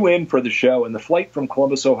flew in for the show, and the flight from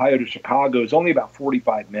Columbus, Ohio to Chicago is only about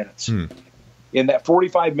 45 minutes. In that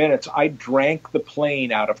 45 minutes, I drank the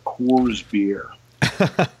plane out of Coors beer.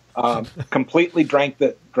 Completely drank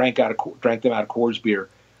them out of Coors beer.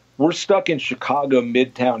 We're stuck in Chicago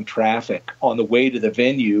Midtown traffic on the way to the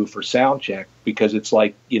venue for sound check because it's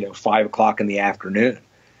like, you know, 5 o'clock in the afternoon.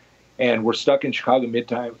 And we're stuck in Chicago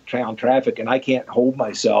Midtown traffic, and I can't hold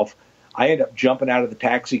myself. I end up jumping out of the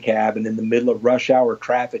taxi cab, and in the middle of rush hour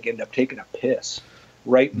traffic, end up taking a piss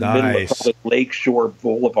right in the middle of Lakeshore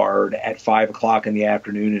Boulevard at 5 o'clock in the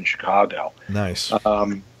afternoon in Chicago. Nice.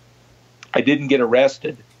 I didn't get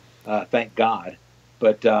arrested, thank God.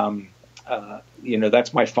 But, you know,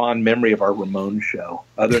 that's my fond memory of our Ramones show,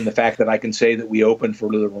 other than the fact that I can say that we opened for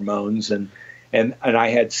the Ramones, and I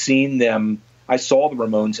had seen them. I saw the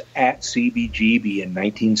Ramones at CBGB in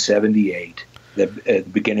 1978. The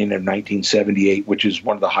beginning of 1978, which is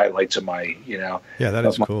one of the highlights of my, you know, that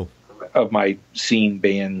is cool, of my scene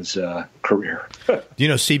band's career. Do you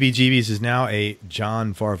know CBGB's is now a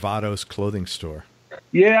John Varvatos clothing store?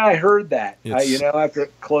 Yeah, I heard that. You know, after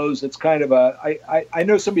it closed, it's kind of I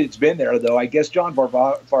know somebody that's been there, though. I guess John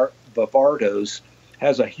Varvatos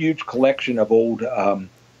has a huge collection of old of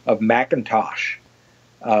Macintosh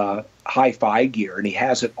hi-fi gear, and he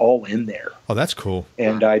has it all in there. Oh, that's cool.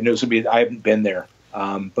 And I know somebody, I haven't been there,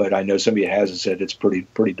 but I know somebody has and said it's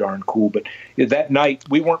pretty darn cool. But that night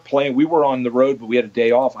we weren't playing, we were on the road, but we had a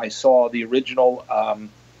day off. I saw the original,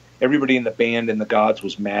 everybody in the band and the Godz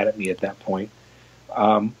was mad at me at that point.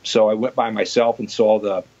 So I went by myself and saw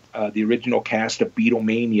the original cast of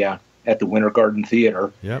Beatlemania at the Winter Garden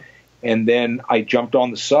Theater. Yep. And then I jumped on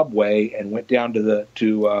the subway and went down to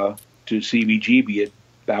CBGB at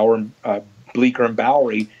Bleecker and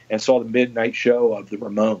Bowery and saw the midnight show of the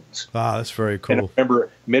Ramones. Ah, that's very cool. And I remember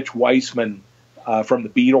Mitch Weissman from the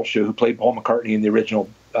Beatles show, who played Paul McCartney in the original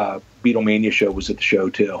Beatlemania show, was at the show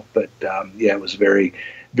too. But yeah, it was a very,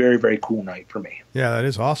 very, very cool night for me. Yeah, that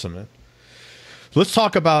is awesome, man. Let's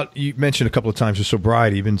talk about, you mentioned a couple of times, your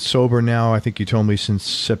sobriety. You've been sober now, I think you told me, since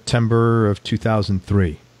September of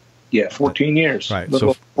 2003. Yeah, 14 years. Right.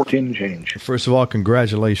 So 14 and change. First of all,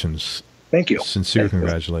 congratulations. Thank you. Sincere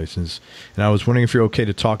congratulations. And I was wondering if you're okay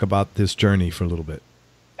to talk about this journey for a little bit.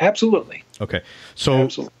 Absolutely. Okay. So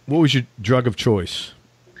what was your drug of choice?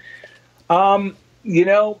 You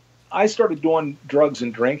know, I started doing drugs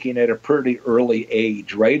and drinking at a pretty early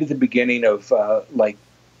age, right at the beginning of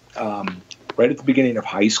right at the beginning of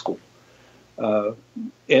high school,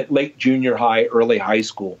 at late junior high, early high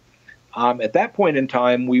school. At that point in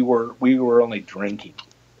time, we were only drinking.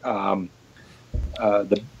 The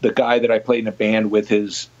guy that I played in a band with,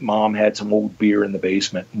 his mom had some old beer in the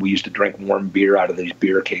basement. We used to drink warm beer out of these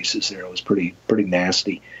beer cases there. It was pretty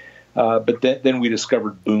nasty. But then we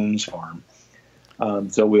discovered Boone's Farm.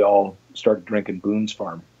 So we all started drinking Boone's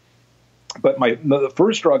Farm. But the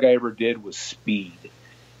first drug I ever did was speed.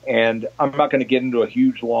 And I'm not going to get into a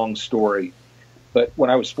huge, long story. But when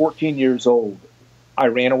I was 14 years old, I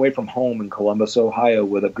ran away from home in Columbus, Ohio,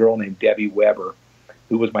 with a girl named Debbie Weber,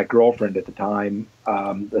 who was my girlfriend at the time,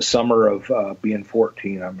 the summer of being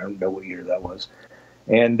 14. I don't know what year that was.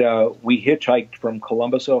 And we hitchhiked from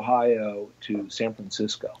Columbus, Ohio to San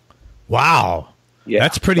Francisco. Wow. Yeah.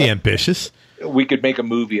 That's pretty ambitious. We could make a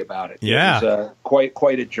movie about it. Yeah. It was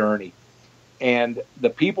quite a journey. And the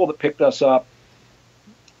people that picked us up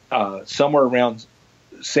somewhere around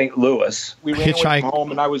St. Louis, we ran away from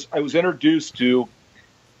home, and I was introduced to,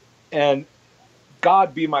 and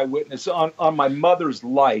God be my witness, on my mother's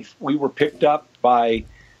life, we were picked up by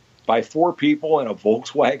 4 people in a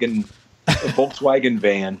Volkswagen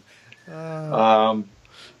van.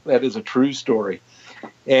 That is a true story.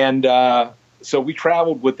 And so we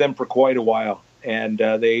traveled with them for quite a while, and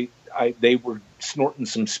they were snorting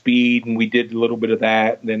some speed, and we did a little bit of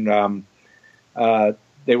that. And then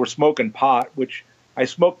they were smoking pot, which I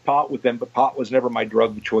smoked pot with them, but pot was never my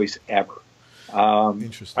drug of choice ever.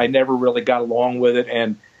 Interesting. I never really got along with it,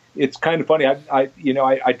 and it's kind of funny. I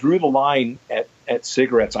drew the line at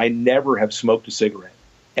cigarettes. I never have smoked a cigarette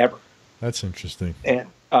ever. That's interesting. And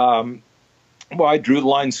well, I drew the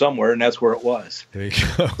line somewhere, and that's where it was. There you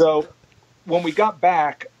go. So when we got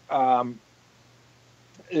back,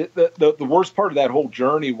 the worst part of that whole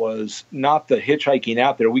journey was not the hitchhiking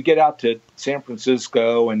out there. We get out to San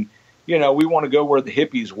Francisco, and we want to go where the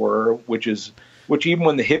hippies were, which even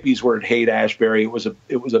when the hippies were at Haight-Ashbury, it was a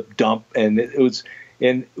dump, and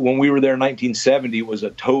when we were there in 1970, it was a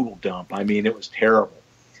total dump. I mean, it was terrible.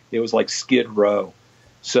 It was like Skid Row.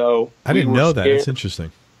 So I didn't know that. It's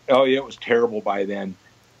interesting. Oh yeah, it was terrible by then.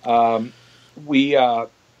 We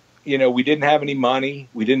didn't have any money.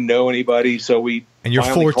 We didn't know anybody, so and you're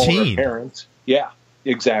 14. Our parents. Yeah,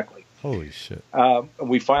 exactly. Holy shit.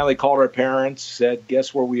 We finally called our parents, said,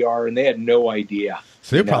 guess where we are? And they had no idea.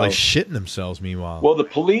 So they're probably shitting themselves meanwhile. Well,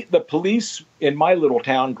 the police in my little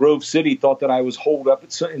town, Grove City, thought that I was holed up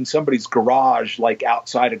in somebody's garage, like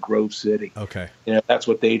outside of Grove City. Okay. That's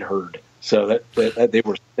what they'd heard. So that they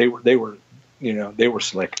were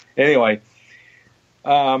slick. Anyway,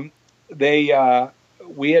 we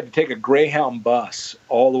had to take a Greyhound bus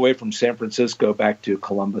all the way from San Francisco back to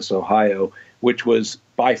Columbus, Ohio, which was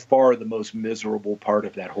by far the most miserable part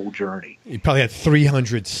of that whole journey. You probably had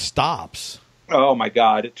 300 stops. Oh my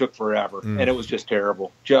God, it took forever, and it was just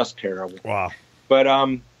terrible, just terrible. Wow. But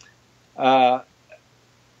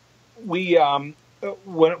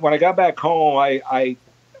when I got back home, a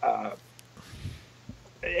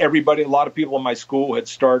lot of people in my school had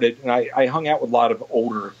started, and I hung out with a lot of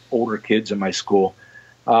older kids in my school,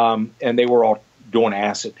 and they were all doing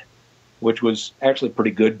acid, which was actually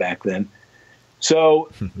pretty good back then. So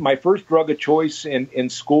my first drug of choice in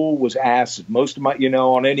school was acid. Most of my,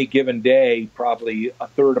 on any given day, probably a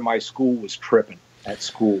third of my school was tripping at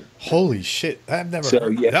school. Holy shit. I've never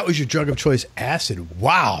heard. Yeah. That was your drug of choice, acid.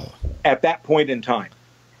 Wow. At that point in time.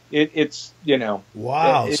 It's.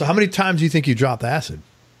 Wow. So how many times do you think you dropped acid?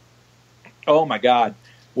 Oh my God.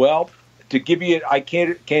 Well, to give you, I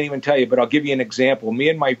can't even tell you, but I'll give you an example. Me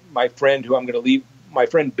and my friend, who I'm going to leave, my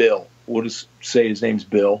friend Bill, we'll just say his name's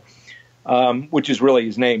Bill, which is really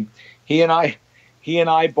his name. He and I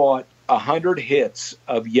bought 100 hits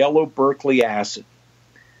of yellow Berkeley acid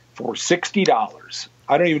for $60.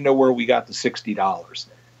 I don't even know where we got the $60.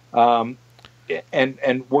 And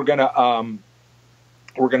we're gonna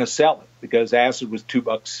sell it because acid was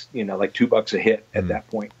 $2, like $2 a hit at that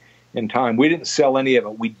point in time. We didn't sell any of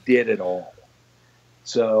it. We did it all.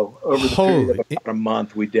 So over the period of about a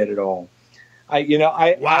month, we did it all.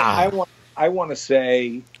 I want to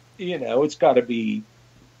say, it's got to be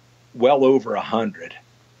well over 100.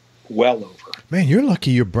 Well over. Man, you're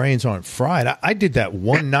lucky your brains aren't fried. I did that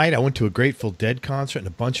one night. I went to a Grateful Dead concert, and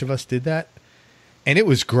a bunch of us did that. And it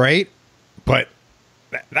was great, but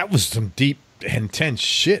that was some deep, intense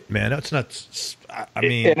shit, man. That's not, I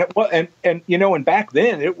mean. And back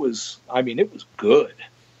then, it was good.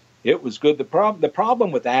 It was good. The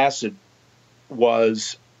problem with acid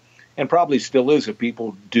was, and probably still is if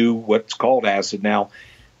people do what's called acid now,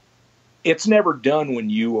 it's never done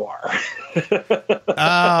when you are.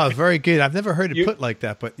 Very good. I've never heard it put like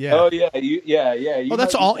that, but yeah. Oh yeah, yeah. Well,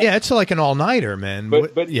 that's all. Yeah, it's like an all-nighter, man.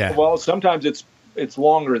 But yeah. Well, sometimes it's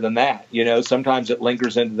longer than that. Sometimes it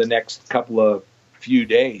lingers into the next few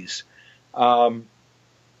days. So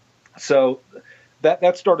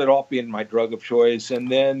that started off being my drug of choice,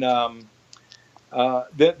 and then the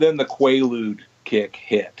Quaalude kick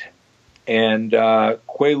hit. And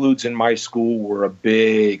Quaaludes in my school were a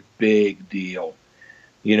big, big deal.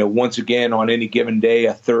 Once again, on any given day,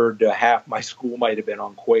 a third to half my school might have been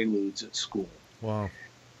on Quaaludes at school. Wow.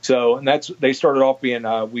 So, and they started off being,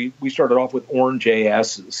 we started off with orange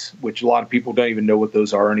ASs, which a lot of people don't even know what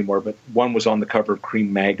those are anymore, but one was on the cover of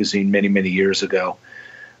Cream magazine many, many years ago.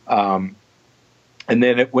 And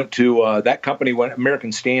then it went to, that company,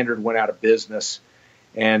 American Standard went out of business.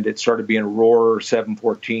 And it started being Roar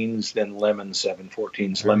 714s, then Lemon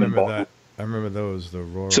 714s. Lemon Ball. I remember those, the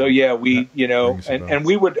Roar. So yeah, we and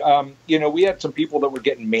we would we had some people that were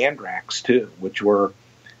getting Mandrax too, which were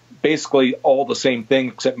basically all the same thing,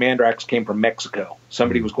 except Mandrax came from Mexico.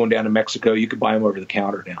 Somebody was going down to Mexico, you could buy them over the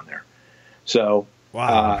counter down there. So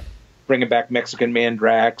bringing back Mexican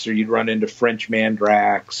Mandrax, or you'd run into French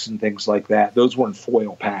Mandrax and things like that. Those were in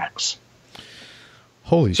foil packs.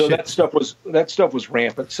 Holy shit. So that stuff was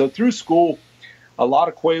rampant. So through school, a lot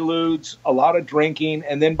of Quaaludes, a lot of drinking,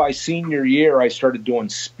 and then by senior year, I started doing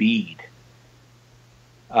speed.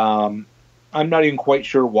 I'm not even quite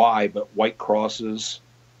sure why, but White Crosses,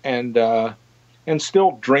 and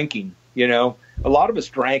still drinking. A lot of us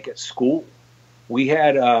drank at school. We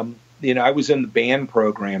had, I was in the band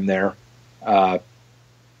program there, and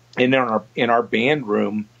in our band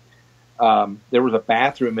room, there was a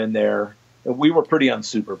bathroom in there. We were pretty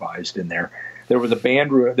unsupervised in there. There was a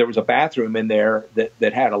bathroom in there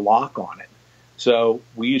that had a lock on it. So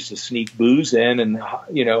we used to sneak booze in and,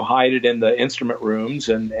 hide it in the instrument rooms,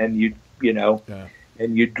 and you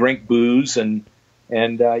drink booze and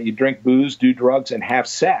you drink booze, do drugs, and have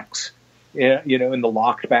sex, in the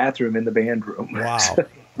locked bathroom in the band room. Wow. So,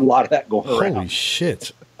 a lot of that going around. Holy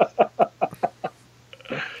shit.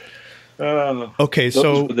 Okay,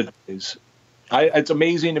 so the days. It's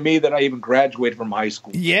amazing to me that I even graduated from high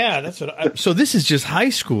school. Yeah, that's what. So this is just high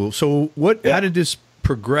school. So what? Yeah. How did this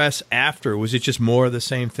progress after? Was it just more of the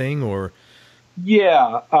same thing, or?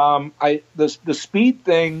 Yeah, the speed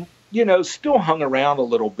thing, still hung around a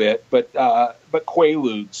little bit, but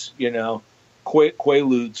Quaaludes,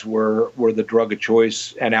 Quaaludes were the drug of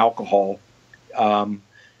choice, and alcohol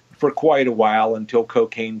for quite a while until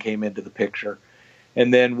cocaine came into the picture.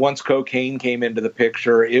 And then once cocaine came into the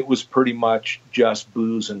picture, it was pretty much just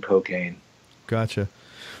booze and cocaine. Gotcha.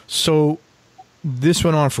 So this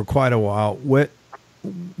went on for quite a while. What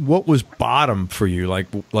was bottom for you? Like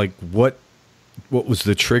what was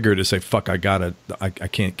the trigger to say, fuck, I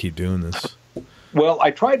can't keep doing this? Well,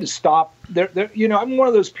 I tried to stop there. I'm one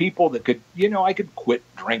of those people that could, I could quit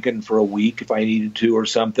drinking for a week if I needed to or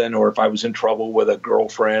something, or if I was in trouble with a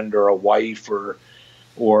girlfriend or a wife or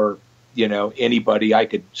anybody, I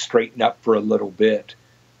could straighten up for a little bit.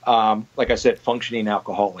 Like I said, functioning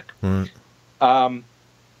alcoholic. Mm. I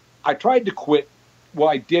tried to quit. Well,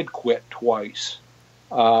 I did quit twice.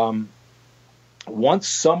 Once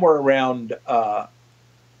somewhere around,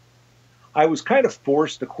 I was kind of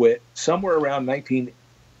forced to quit somewhere around 88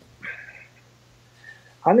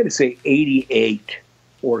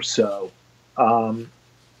 or so,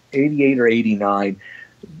 88 or 89.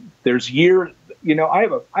 There's I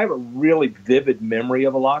have a really vivid memory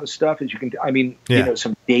of a lot of stuff, as you can.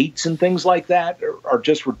 Some dates and things like that are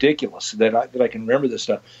just ridiculous that I can remember this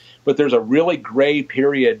stuff. But there's a really gray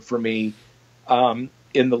period for me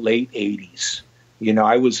in the late 80s.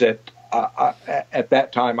 I was at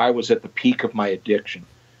that time I was at the peak of my addiction.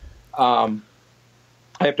 I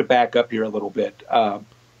have to back up here a little bit.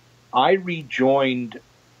 I rejoined,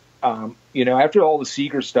 after all the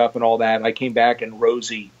Seger stuff and all that. I came back, and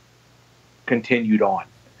Rosie continued on.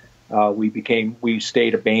 We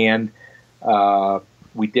stayed a band.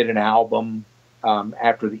 We did an album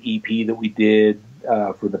after the EP that we did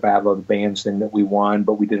for the Battle of the Bands thing that we won,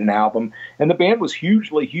 but we did an album, and the band was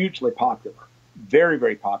hugely, hugely popular. Very,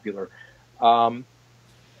 very popular.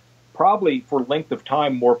 Probably for length of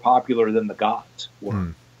time more popular than the Godz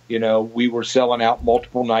were. We were selling out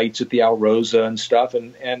multiple nights at the Alrosa and stuff,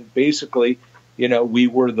 and basically, we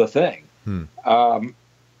were the thing.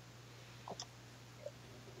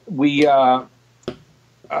 We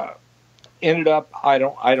ended up, I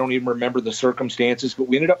don't even remember the circumstances, but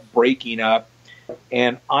we ended up breaking up,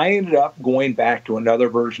 and I ended up going back to another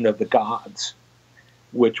version of the Godz,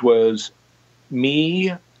 which was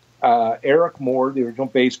me, Eric Moore, the original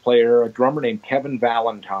bass player, a drummer named Kevin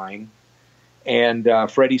Valentine, and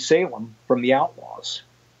Freddie Salem from the Outlaws.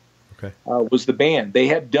 Okay. Was the band. They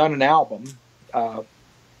had done an album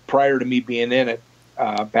prior to me being in it,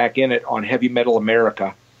 back in it on Heavy Metal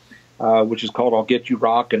America, which is called I'll Get You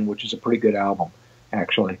Rockin', which is a pretty good album,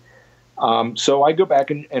 actually. So I go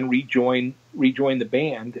back and rejoin the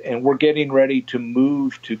band, and we're getting ready to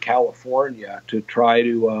move to California to try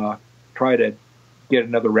to get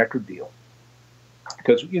another record deal,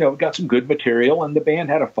 because we got some good material, and the band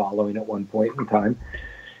had a following at one point in time.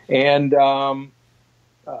 And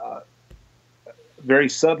very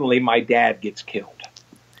suddenly, my dad gets killed.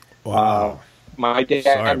 Wow. My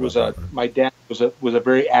dad was a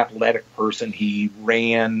very athletic person. He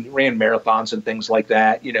ran marathons and things like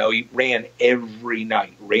that. He ran every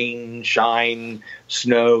night, rain, shine,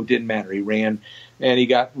 snow, didn't matter. He ran, and he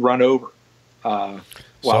got run over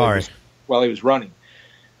while he was running.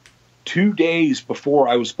 2 days before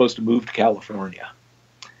I was supposed to move to California.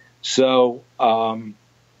 So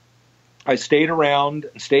I stayed around,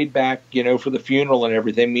 stayed back, for the funeral and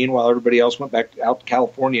everything. Meanwhile, everybody else went back out to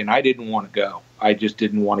California, and I didn't want to go. I just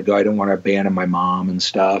didn't want to go. I didn't want to abandon my mom and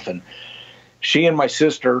stuff. And she and my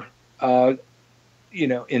sister,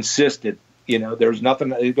 insisted, there's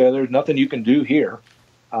nothing you can do here.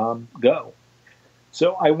 Go.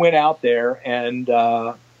 So I went out there, and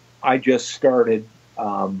I just started,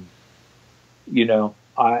 I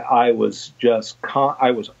was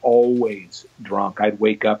always drunk. I'd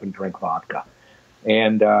wake up and drink vodka.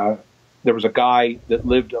 And there was a guy that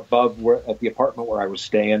lived above at the apartment where I was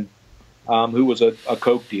staying, who was a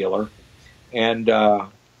coke dealer. And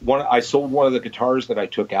I sold one of the guitars that I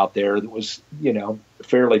took out there that was,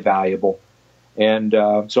 fairly valuable. And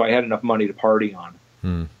so I had enough money to party on.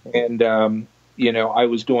 And, I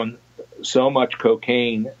was doing so much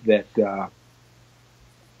cocaine that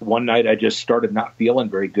one night I just started not feeling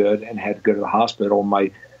very good and had to go to the hospital.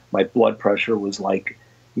 My blood pressure was like,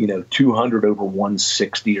 200 over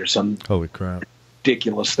 160 or some holy crap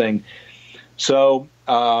ridiculous thing. So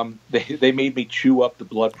they made me chew up the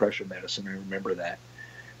blood pressure medicine. I remember that.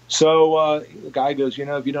 So the guy goes,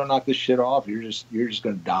 if you don't knock this shit off, you're just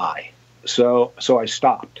going to die. So I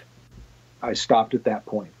stopped. I stopped at that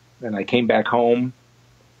point, and I came back home,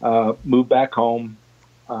 moved back home,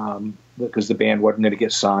 because the band wasn't going to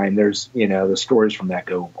get signed. There's, the stories from that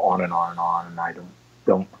go on and on and on, and I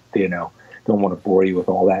don't want to bore you with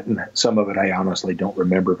all that. And some of it I honestly don't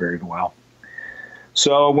remember very well.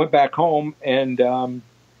 So I went back home and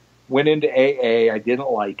went into AA. I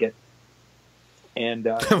didn't like it. And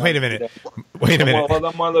wait a minute. Well,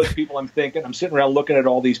 I'm one of those people. I'm sitting around looking at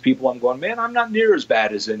all these people. I'm going, man, I'm not near as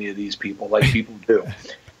bad as any of these people, like people do.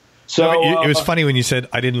 So no, it was funny when you said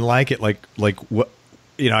I didn't like it. Like what?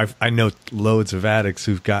 I know loads of addicts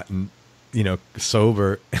who've gotten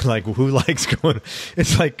sober. Like who likes going?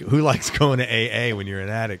 It's like who likes going to AA when you're an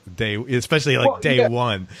addict? Especially day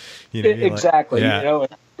one. Exactly. Like, yeah.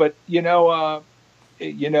 But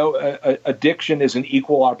addiction is an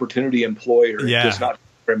equal opportunity employer. Yeah. It does not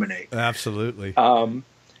discriminate. Absolutely. So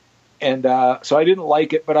I didn't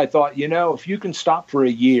like it, but I thought, if you can stop for a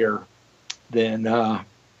year, then,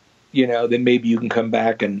 then maybe you can come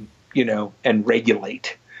back and, and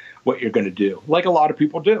regulate what you're going to do, like a lot of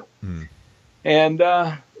people do. Mm. And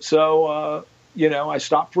so I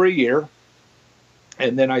stopped for a year.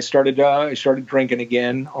 And then I started drinking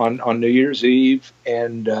again on New Year's Eve,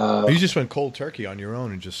 and you just went cold turkey on your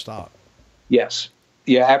own and just stopped. Yes,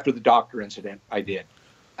 yeah. After the doctor incident, I did.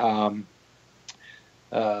 I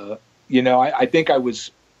think I was.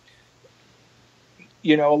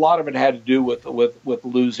 A lot of it had to do with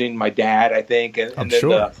losing my dad, I think, and I'm then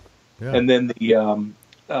sure. And then the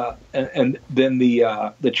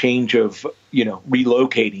change of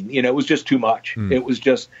relocating. It was just too much. It was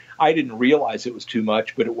just. I didn't realize it was too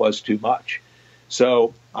much, but it was too much.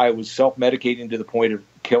 So I was self-medicating to the point of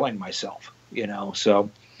killing myself,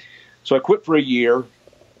 So I quit for a year,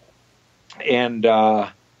 and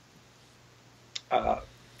that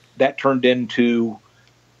turned into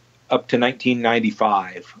up to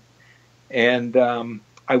 1995. And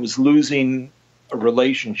I was losing a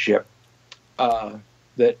relationship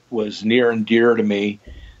that was near and dear to me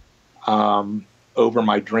over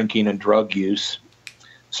my drinking and drug use.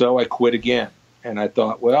 So I quit again, and I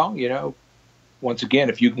thought, well, once again,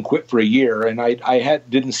 if you can quit for a year, and I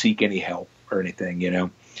didn't seek any help or anything,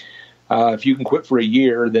 if you can quit for a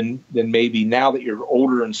year, then maybe now that you're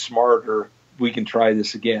older and smarter, we can try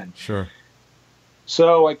this again. Sure.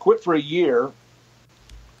 So I quit for a year,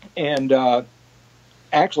 and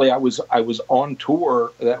actually I was on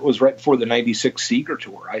tour. That was right before the '96 Seger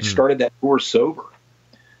tour. I started that tour sober.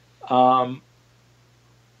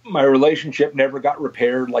 My relationship never got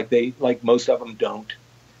repaired like most of them don't.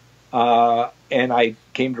 And I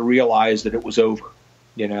came to realize that it was over,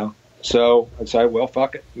 So I decided, well,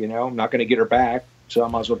 fuck it. I'm not going to get her back, so I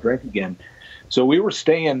might as well drink again. So we were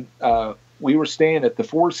staying at the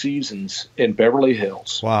Four Seasons in Beverly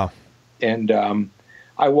Hills. Wow. And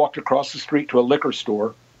I walked across the street to a liquor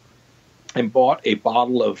store and bought a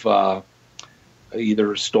bottle of either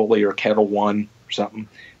Stoli or Kettle One or something.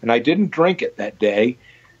 And I didn't drink it that day.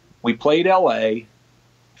 We played L.A.,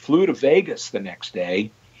 flew to Vegas the next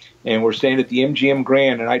day, and we're staying at the MGM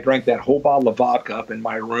Grand, and I drank that whole bottle of vodka up in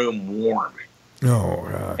my room warm. Oh,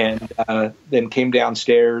 God. And then came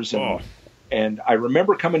downstairs, and I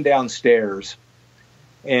remember coming downstairs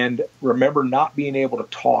and remember not being able to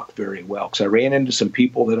talk very well because I ran into some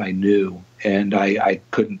people that I knew, and I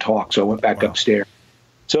couldn't talk, so I went back upstairs.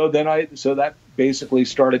 So that basically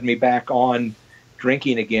started me back on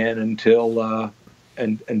drinking again until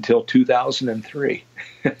 2003.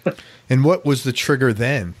 And what was the trigger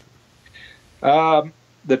then?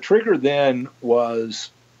 The trigger then was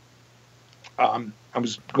I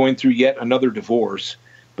was going through yet another divorce,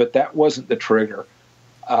 but that wasn't the trigger.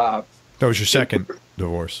 That was your second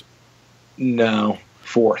divorce? No,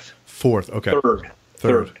 fourth. Fourth, okay.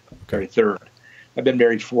 Third. Okay. Third. I've been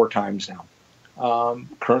married 4 times now.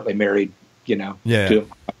 Currently married, to my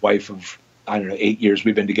wife of, 8 years.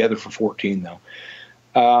 We've been together for 14, though.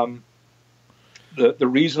 The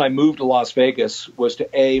reason I moved to Las Vegas was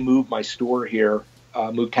to move my store here,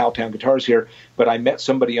 move Cowtown Guitars here, but I met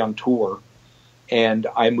somebody on tour, and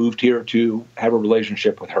I moved here to have a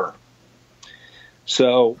relationship with her.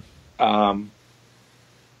 So, and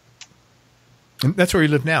that's where you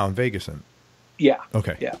live now, in Vegas, then? Yeah.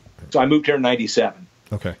 Okay. Yeah. So I moved here in '97.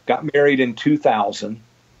 Okay. Got married in 2000,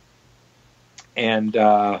 and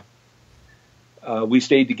We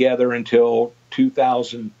stayed together until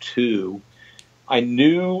 2002. I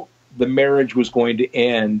knew the marriage was going to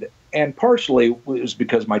end, and partially it was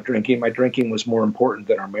because my drinking was more important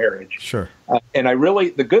than our marriage. Sure. And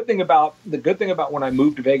the good thing about when I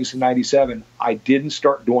moved to Vegas in '97, I didn't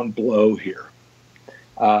start doing blow here.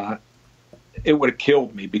 It would have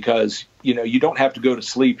killed me because, you don't have to go to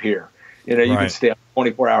sleep here. You can stay up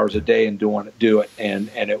 24 hours a day and do it.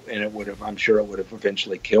 And it would have, I'm sure it would have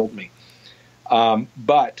eventually killed me.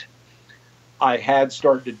 But I had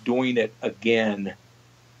started doing it again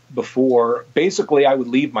before. Basically, I would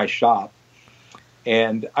leave my shop,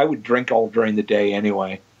 and I would drink all during the day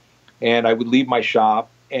anyway. And I would leave my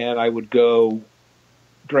shop, and I would go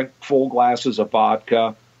drink full glasses of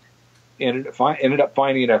vodka. And ended up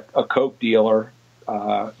finding a Coke dealer,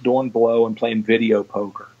 doing blow and playing video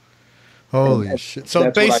poker. Holy shit.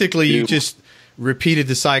 So basically you just repeated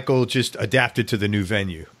the cycle, just adapted to the new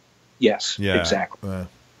venue. Yes, exactly.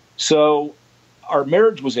 So our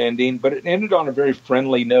marriage was ending, but it ended on a very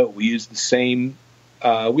friendly note. We used the same,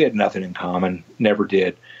 we had nothing in common, never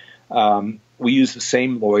did. We used the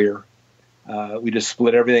same lawyer. We just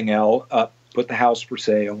split everything up, put the house for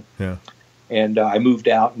sale. Yeah. And I moved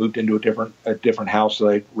into a different house that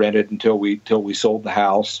I rented until we sold the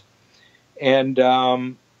house. And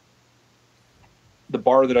the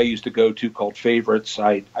bar that I used to go to called Favorites,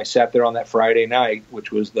 I sat there on that Friday night,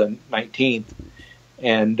 which was the 19th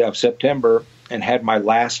of September, and had my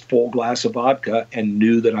last full glass of vodka and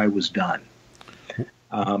knew that I was done.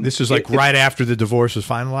 This was right after the divorce was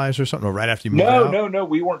finalized or something, or right after you moved out? No.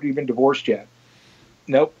 We weren't even divorced yet.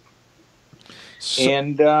 Nope. So,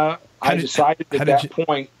 and I decided at that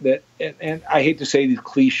point that, and I hate to say these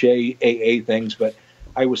cliche AA things, but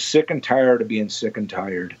I was sick and tired of being sick and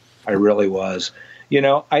tired. I really was.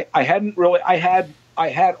 I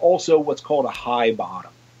had also what's called a high bottom.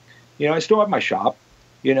 I still have my shop.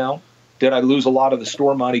 Did I lose a lot of the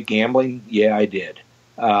store money gambling? Yeah, I did.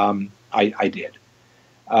 I did.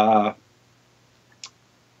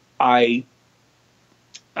 I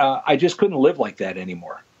just couldn't live like that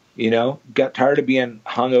anymore. Got tired of being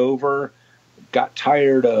hungover, got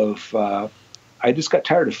tired of, I just got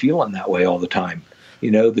tired of feeling that way all the time.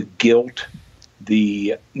 The guilt,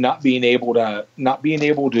 the not being able to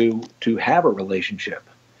have a relationship,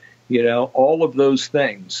 all of those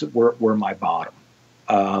things were my bottom.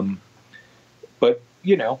 But,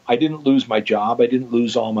 I didn't lose my job. I didn't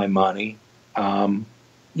lose all my money. I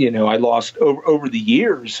lost over the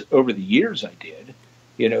years I did.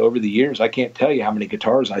 Over the years, I can't tell you how many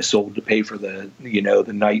guitars I sold to pay for the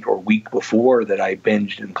night or week before that I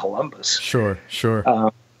binged in Columbus. Sure.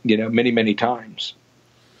 Many, many times.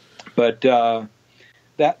 But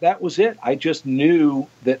that was it. I just knew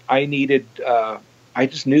that I needed a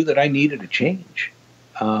change.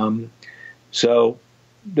 So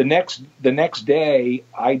the next day,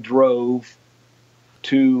 I drove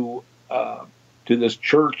to this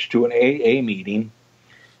church to an AA meeting.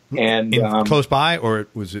 And close by, or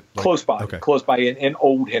was it close by? Okay. Close by in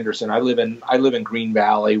Old Henderson. I live in Green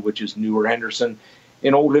Valley, which is newer Henderson.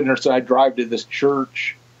 In Old Henderson, I drive to this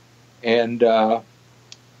church, and the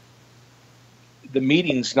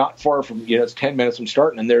meeting's not far from it's 10 minutes from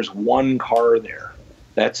starting, and there's one car there.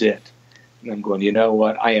 That's it. And I'm going, you know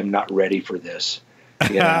what? I am not ready for this.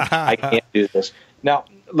 I can't do this. Now,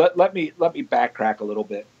 let me backtrack a little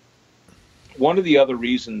bit. One of the other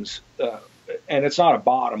reasons. And it's not a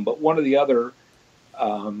bottom, but one of the other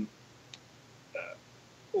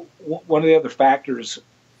factors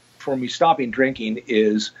for me stopping drinking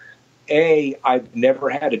is I've never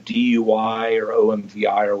had a DUI or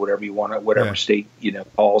OMVI or whatever you want, whatever state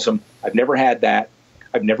calls them. I've never had that.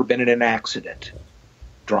 I've never been in an accident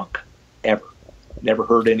drunk ever. Never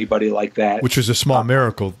heard anybody like that. Which was a small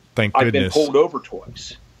miracle, thank goodness. I've been pulled over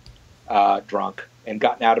twice, drunk, and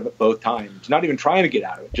gotten out of it both times. Not even trying to get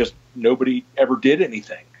out of it, just nobody ever did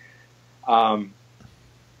anything.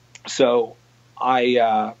 So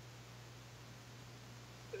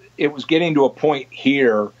it was getting to a point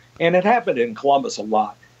here, and it happened in Columbus a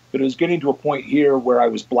lot, but it was getting to a point here where I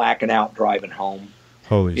was blacking out driving home.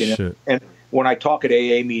 Holy shit. And when I talk at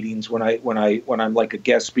AA meetings, when I'm like a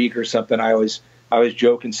guest speaker or something, I always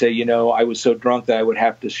joke and say, I was so drunk that I would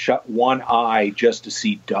have to shut one eye just to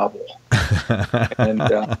see double. and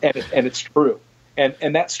it's true.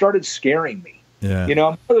 And that started scaring me. Yeah. I'm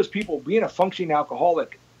one of those people, being a functioning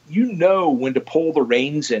alcoholic, when to pull the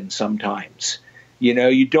reins in sometimes.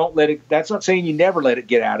 You don't let it, that's not saying you never let it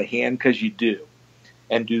get out of hand, because you do.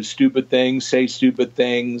 And do stupid things, say stupid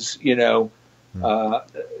things,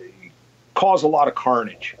 cause a lot of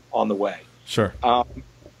carnage on the way. Sure.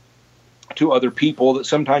 to other people that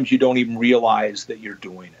sometimes you don't even realize that you're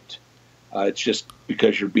doing it. It's just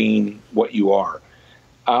because you're being what you are.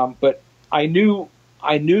 But I knew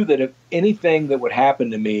that if anything that would happen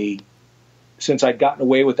to me, since I'd gotten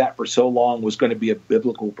away with that for so long, was going to be a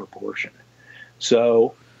biblical proportion.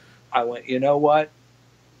 So I went, you know what?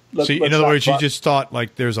 So in other words, you just thought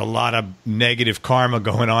like there's a lot of negative karma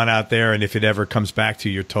going on out there, and if it ever comes back to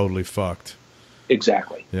you, you're totally fucked.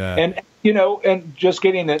 Exactly. Yeah. And and just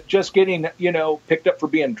getting picked up for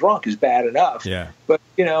being drunk is bad enough. Yeah. But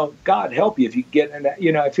God help you if you get in that.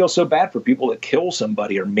 I feel so bad for people that kill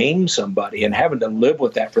somebody or maim somebody and having to live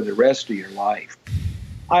with that for the rest of your life.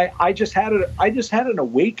 I just had an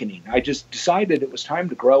awakening. I just decided it was time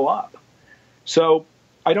to grow up. So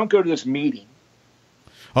I don't go to this meeting.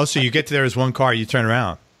 Oh, so you get there as one car, you turn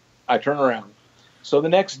around. I turn around. So the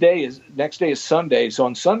next day is Sunday. So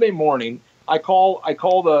on Sunday morning, I call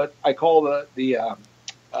the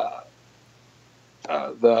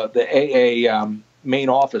AA main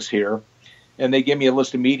office here, and they give me a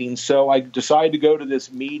list of meetings. So I decide to go to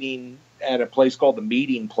this meeting at a place called the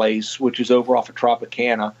Meeting Place, which is over off of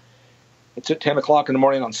Tropicana. It's at 10 o'clock in the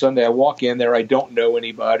morning on Sunday. I walk in there. I don't know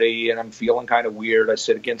anybody, and I'm feeling kind of weird. I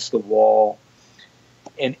sit against the wall.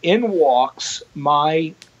 And in walks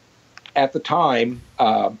at the time,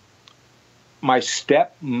 my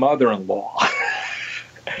stepmother-in-law.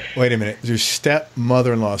 Wait a minute, your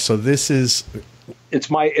stepmother-in-law. So this is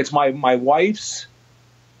it's my wife's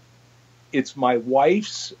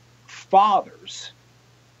father's.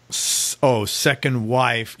 Oh, second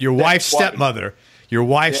wife. Your wife's stepmother. Your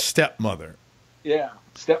wife's stepmother. Yeah,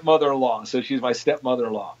 stepmother-in-law. So she's my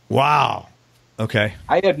stepmother-in-law. Wow. Okay.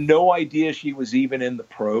 I had no idea she was even in the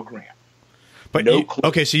program. But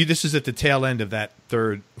okay, so this is at the tail end of that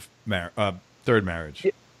third marriage.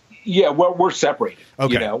 Yeah, well, we're separated.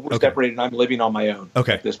 Okay. We're separated, and I'm living on my own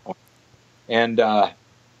at this point. And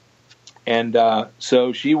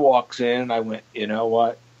so she walks in, and I went, you know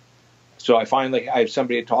what? So I have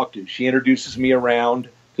somebody to talk to. She introduces me around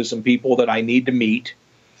to some people that I need to meet.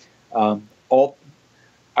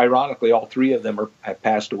 Ironically, all three of them have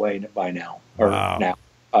passed away by now. Wow. Now,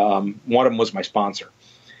 one of them was my sponsor,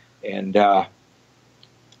 and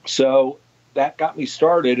so that got me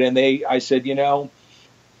started. And I said, I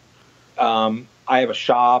have a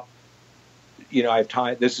shop. I have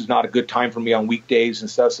time. This is not a good time for me on weekdays and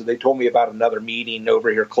stuff. So they told me about another meeting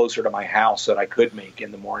over here closer to my house that I could make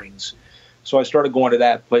in the mornings. So I started going to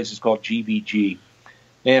that place. It's called GVG,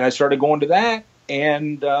 and I started going to that,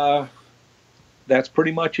 and that's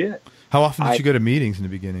pretty much it. How often did you go to meetings in the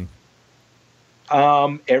beginning?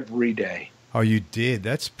 Every day. Oh, you did?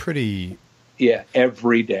 That's pretty. Yeah,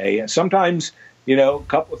 every day. And sometimes,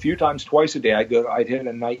 a few times, twice a day, I'd hit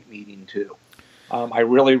a night meeting too. I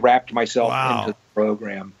really wrapped myself into the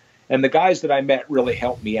program. And the guys that I met really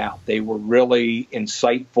helped me out. They were really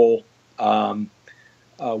insightful. One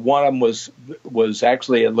of them was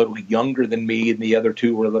actually a little younger than me, and the other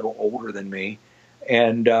two were a little older than me.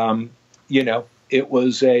 And, it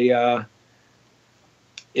was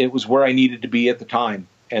it was where I needed to be at the time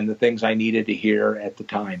and the things I needed to hear at the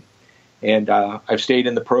time. And I've stayed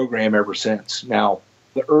in the program ever since. Now,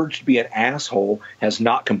 the urge to be an asshole has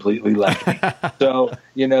not completely left me. So,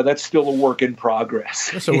 that's still a work in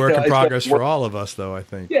progress. That's a work in progress for all of us, though, I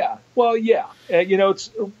think. Yeah. Well, yeah. It's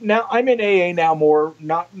now I'm in AA now more,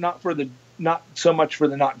 not so much for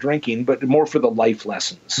the not drinking, but more for the life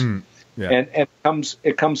lessons. Yeah. And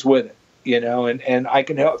it comes with it. And I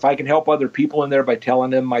can help if I can help other people in there by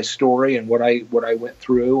telling them my story and what I went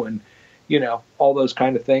through and all those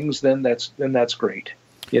kind of things, then that's great.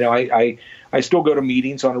 I still go to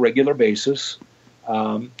meetings on a regular basis.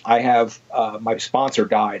 I have my sponsor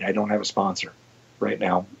died. I don't have a sponsor right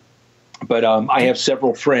now, but I have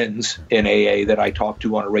several friends in AA that I talk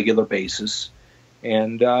to on a regular basis,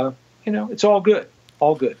 and it's all good,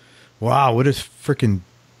 all good. Wow, what a freaking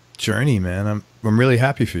journey, man! I'm really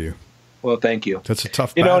happy for you. Well, thank you. That's a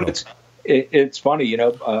tough battle. It's funny,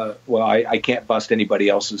 well, I can't bust anybody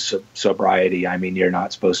else's sobriety. I mean, you're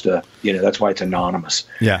not supposed to, that's why it's anonymous.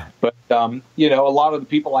 Yeah. But, a lot of the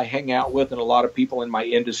people I hang out with and a lot of people in my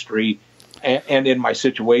industry and in my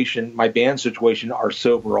situation, my band situation, are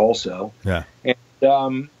sober also. Yeah.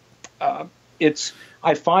 And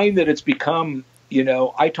I find that it's become,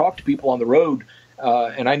 I talk to people on the road.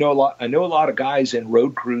 And I know a lot of guys in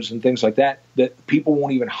road crews and things like that people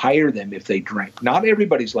won't even hire them if they drink. Not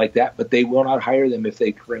everybody's like that, but they will not hire them if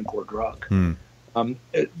they drink or drug.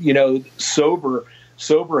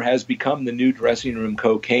 Sober has become the new dressing room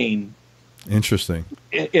cocaine Interesting.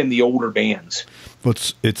 In the older bands. Well,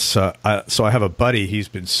 so I have a buddy. He's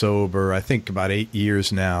been sober, I think, about 8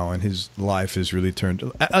 years now, and his life has really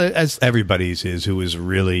turned, as everybody's is, who is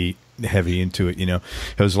really heavy into it. You know,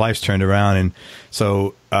 his life's turned around, and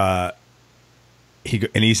so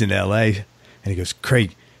he's in L.A. and he goes,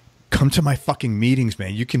 Craig, come to my fucking meetings,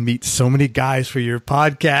 man. You can meet so many guys for your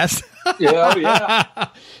podcast. Yeah.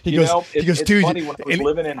 He goes, dude. Funny, when I was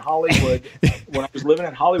living in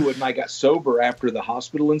Hollywood, and I got sober after the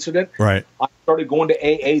hospital incident, right? I started going to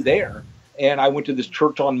AA there, and I went to this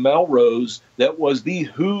church on Melrose that was the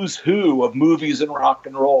who's who of movies and rock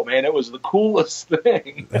and roll. Man, it was the coolest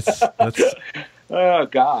thing. That's oh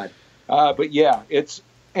God, but yeah, it's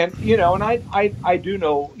and I do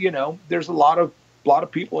know there's a lot of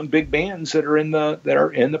people in big bands that are in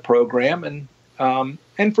the program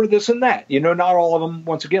and for this and that, not all of them,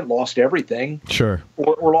 once again, lost everything, sure,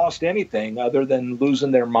 or lost anything other than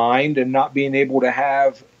losing their mind and not being able to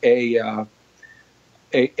have a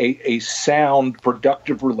sound,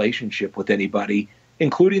 productive relationship with anybody,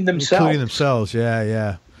 including themselves.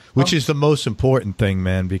 Yeah. Which is the most important thing,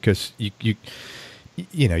 man, because you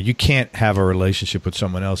can't have a relationship with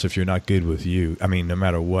someone else if you're not good with you. I mean, no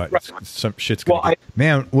matter what, right. Some shit's gonna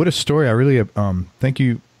man, what a story. I really thank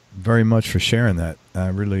you very much for sharing that. I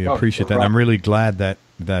really appreciate that. Right. I'm really glad that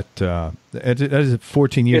it is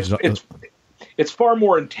 14 years. It's far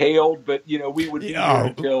more entailed, but we would be here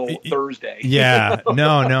until Thursday. Yeah,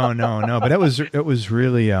 no. But it was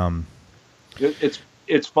really.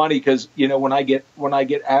 It's funny because when I get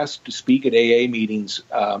asked to speak at AA meetings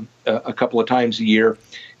a couple of times a year,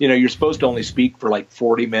 you're supposed to only speak for like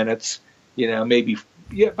 40 minutes, maybe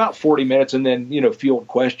about 40 minutes, and then field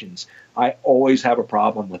questions. I always have a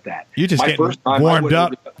problem with that. You just get warmed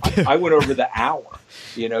up. I went over the hour,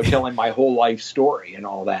 telling my whole life story and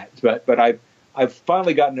all that. But I've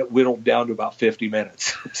finally gotten it whittled down to about 50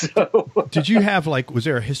 minutes. So, did you have was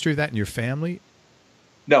there a history of that in your family?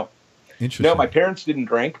 No. Interesting. No, my parents didn't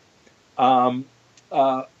drink. I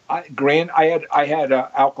had an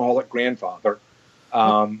alcoholic grandfather,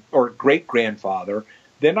 or great grandfather.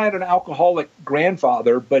 Then I had an alcoholic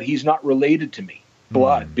grandfather, but he's not related to me,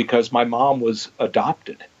 blood, because my mom was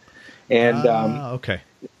adopted. And okay.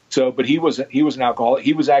 So, but he was an alcoholic.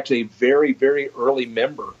 He was actually a very, very early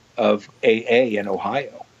member of AA in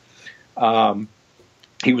Ohio.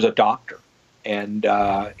 He was a doctor. And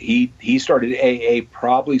he started AA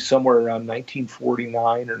probably somewhere around 1949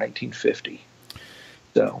 or 1950.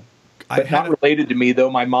 So, but not related to me,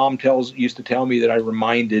 though. My mom used to tell me that I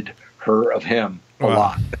reminded her of him a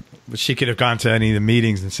lot. But she could have gone to any of the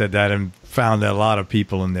meetings and said that, and found a lot of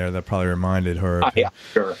people in there that probably reminded her. Yeah,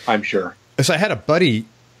 I'm sure. So I had a buddy,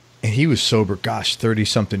 and he was sober,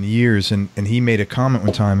 30-something years, and he made a comment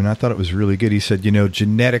one time, and I thought it was really good. He said,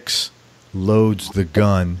 genetics loads the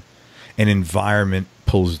gun, and environment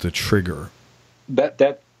pulls the trigger.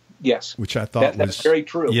 Yes, which I thought that's very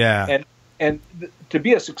true. Yeah, and to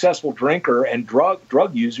be a successful drinker and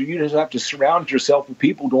drug user, you just have to surround yourself with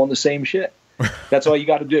people doing the same shit. That's all you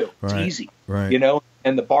got to do. It's easy, right?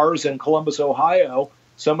 And the bars in Columbus, Ohio,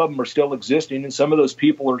 some of them are still existing, and some of those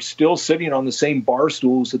people are still sitting on the same bar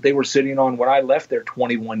stools that they were sitting on when I left there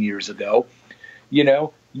 21 years ago.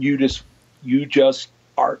 You just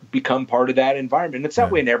become part of that environment. And it's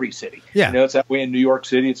that way in every city. Yeah. It's that way in New York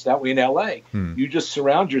City. It's that way in LA. You just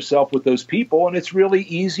surround yourself with those people, and it's really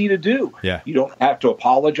easy to do. Yeah. You don't have to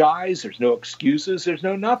apologize. There's no excuses. There's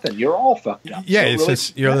no nothing. You're all fucked up. Yeah.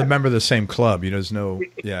 You're a member of the same club. There's no,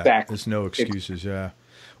 there's no excuses. Yeah.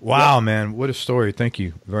 Wow, man. What a story. Thank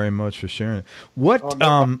you very much for sharing. What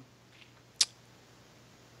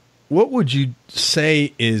would you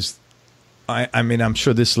say is, I mean, I'm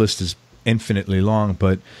sure this list is infinitely long,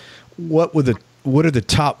 but what are the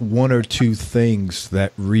top one or two things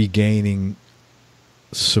that regaining,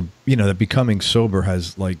 that becoming sober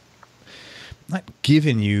has not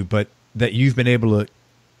given you, but that you've been able to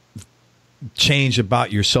change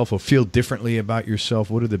about yourself or feel differently about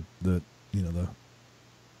yourself? What are the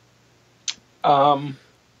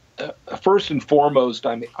first and foremost,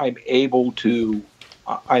 I'm able to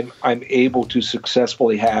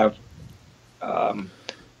successfully have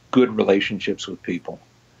good relationships with people.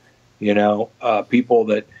 People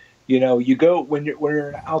that you go when you're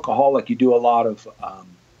an alcoholic, you do a lot of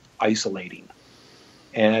isolating,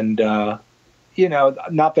 and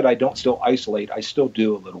not that I don't still isolate, I still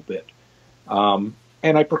do a little bit, and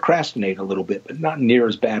I procrastinate a little bit, but not near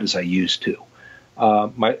as bad as I used to.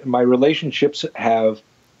 My relationships have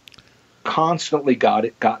constantly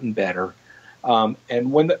gotten better,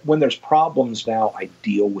 and when there's problems now, I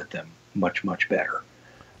deal with them much better.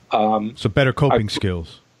 So better coping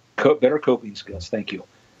skills. Better coping skills. Thank you.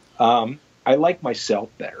 I like myself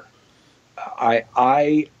better.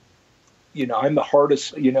 I'm the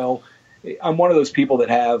hardest, I'm one of those people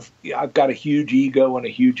that I've got a huge ego and a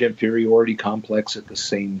huge inferiority complex at the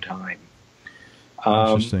same time.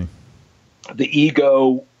 Interesting. The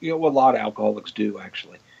ego, a lot of alcoholics do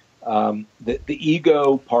actually. The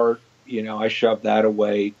ego part, I shove that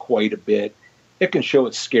away quite a bit. It can show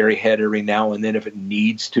its scary head every now and then if it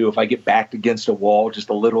needs to. If I get backed against a wall just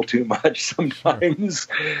a little too much,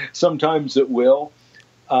 sometimes it will.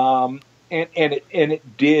 And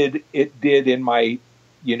it did in my,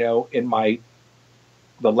 the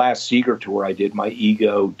last Seger tour I did, my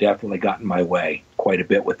ego definitely got in my way quite a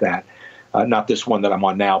bit with that. Not this one that I'm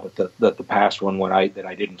on now, but the past one that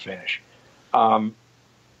I didn't finish.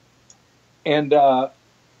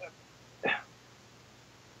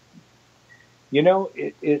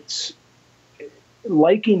 It's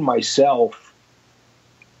liking myself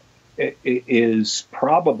is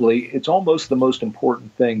probably, it's almost the most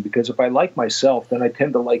important thing, because if I like myself, then I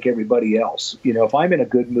tend to like everybody else. If I'm in a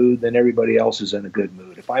good mood, then everybody else is in a good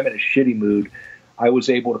mood. If I'm in a shitty mood, I was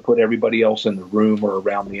able to put everybody else in the room or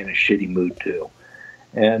around me in a shitty mood too.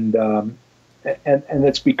 And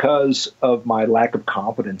it's because of my lack of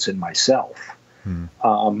confidence in myself.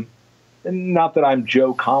 And not that I'm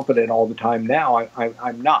Joe confident all the time now.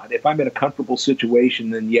 I'm not. If I'm in a comfortable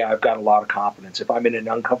situation, then yeah, I've got a lot of confidence. If I'm in an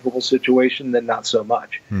uncomfortable situation, then not so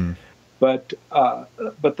much. But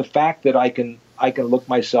the fact that I can look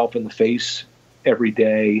myself in the face every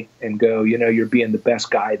day and go, you're being the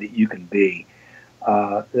best guy that you can be.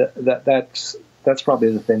 That's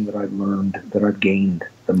probably the thing that I've learned, that I've gained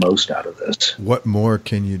the most out of this. What more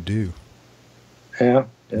can you do? Yeah,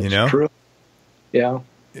 that's true. Yeah.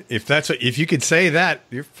 If you could say that,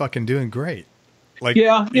 you're fucking doing great. Like,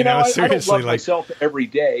 yeah, seriously, I don't love myself every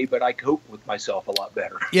day, but I cope with myself a lot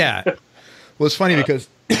better. Yeah. Well, it's funny because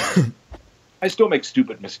I still make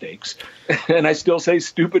stupid mistakes, and I still say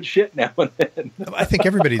stupid shit now and then. I think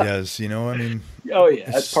everybody does, I mean. Oh yeah,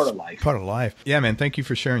 that's part of life. Part of life. Yeah, man. Thank you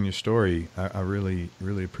for sharing your story. I really,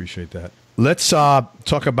 really appreciate that. Let's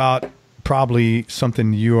talk about probably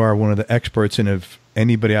something you are one of the experts in of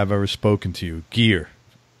anybody I've ever spoken to. Gear.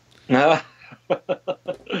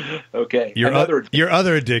 Okay. Your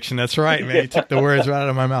other addiction. That's right, man. You took the words right out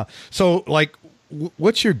of my mouth. So, like,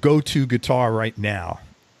 what's your go-to guitar right now?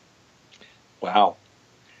 Wow.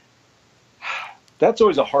 That's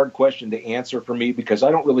always a hard question to answer for me, because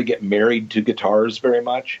I don't really get married to guitars very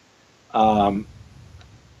much. Back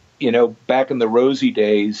in the Rosie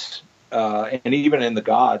days, and even in the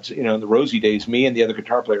Godz, in the Rosie days, me and the other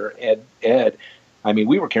guitar player, Ed, I mean,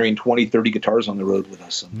 we were carrying 20, 30 guitars on the road with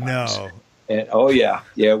us sometimes. No. And, oh yeah.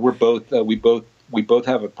 Yeah. We both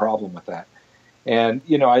have a problem with that. And,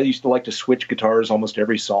 I used to like to switch guitars almost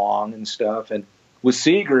every song and stuff. And with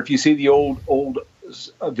Seger, if you see the old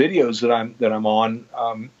videos that I'm on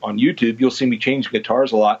YouTube, you'll see me change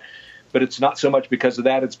guitars a lot, but it's not so much because of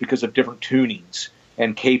that. It's because of different tunings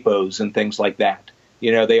and capos and things like that.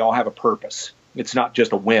 They all have a purpose. It's not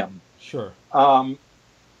just a whim. Sure.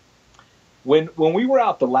 When we were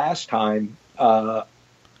out the last time,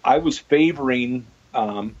 I was favoring,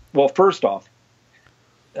 well, first off,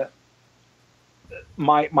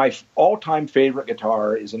 my all-time favorite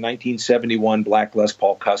guitar is a 1971 Black Les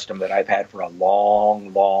Paul Custom that I've had for a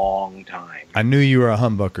long, long time. I knew you were a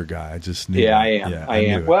humbucker guy. I just knew. Yeah, I am. Yeah, I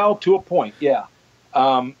am. Well, to a point, yeah.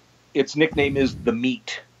 Its nickname is The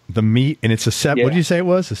Meat. The Meat, and it's a Yeah. What did you say it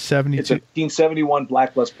was? A 72? It's a 1971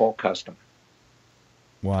 Black Les Paul Custom.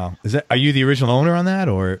 Wow. Are you the original owner on that,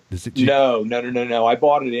 or is it? No. I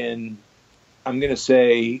bought it in, I'm going to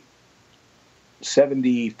say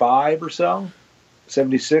 75 or so.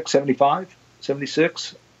 76, 75,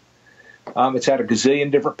 76. It's had a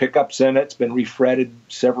gazillion different pickups in it. It's been refretted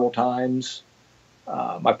several times.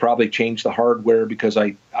 I probably changed the hardware because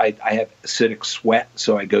I have acidic sweat,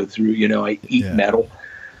 so I go through, I eat metal.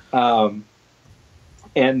 I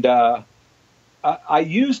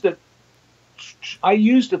used it. I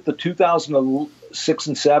used it the 2006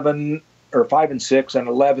 and 7 or 5 and 6 and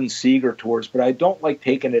 11 Seger tours, but I don't like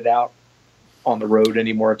taking it out on the road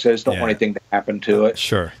anymore because I just don't want anything to happen to it.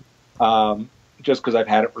 Sure. Just because I've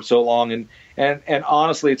had it for so long, and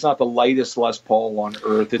honestly, it's not the lightest Les Paul on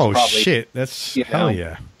earth. It's probably, shit! That's hell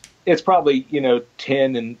yeah. It's probably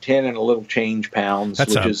 10 and a little change pounds,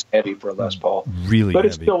 which is heavy for a Les Paul. Really, but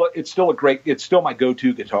heavy. it's still my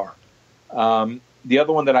go-to guitar. The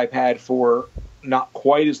other one that I've had for not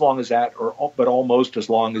quite as long as that, but almost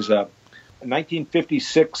as long as a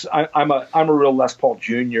 1956. I'm a real Les Paul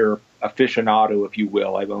Jr. aficionado, if you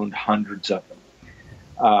will. I've owned hundreds of them.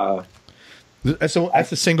 That's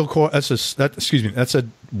a single core. Excuse me. That's a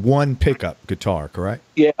one pickup guitar, correct?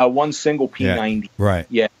 Yeah, one single P90. Yeah, right.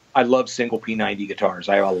 Yeah, I love single P90 guitars.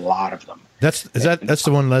 I have a lot of them. That's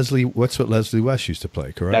the one Leslie. What's what Leslie West used to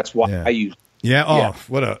play, correct? That's what I use. Yeah. Oh, yeah.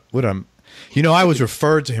 What a. You know, I was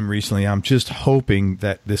referred to him recently. I'm just hoping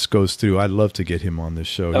that this goes through. I'd love to get him on this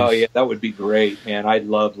show. Oh, yeah, that would be great, man. I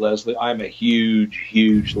love Leslie. I'm a huge,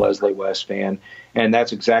 huge Leslie West fan, and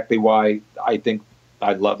that's exactly why I think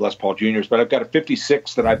I love Les Paul Juniors. But I've got a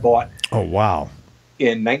 56 that I bought. Oh, wow.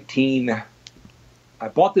 I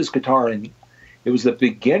bought this guitar, and it was the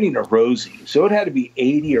beginning of Rosie, so it had to be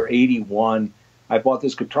 80 or 81. I bought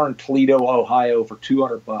this guitar in Toledo, Ohio for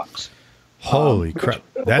 $200. Holy crap!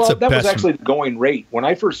 That was actually the going rate when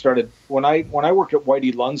I first started. When I worked at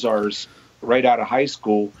Whitey Lunzar's right out of high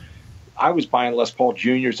school, I was buying Les Paul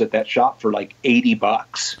Juniors at that shop for like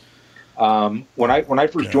 $80. When I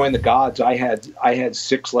first joined the Godz, I had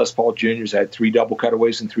 6 Les Paul Juniors. I had 3 double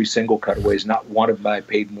cutaways and 3 single cutaways. Not one of them I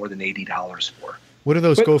paid more than $80 for. What do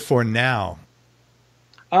those go for now?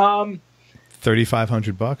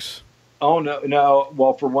 $3,500. Oh no.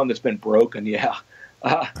 Well, for one that's been broken, yeah.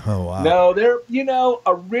 Oh wow! No, they're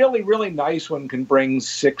a really really nice one can bring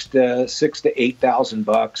 $6,000 to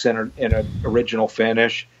 $8,000 in an original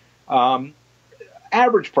finish.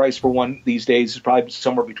 Average price for one these days is probably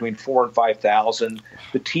somewhere between $4,000 and $5,000.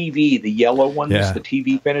 The TV, the yellow ones, the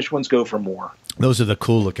TV finish ones go for more. Those are the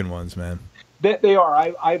cool looking ones, man. They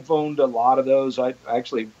are. I've owned a lot of those. I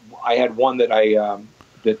had one that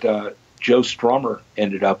Joe Strummer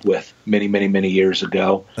ended up with many years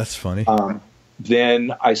ago. That's funny.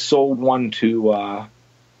 Then I sold one to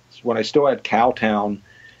when I still had Cowtown.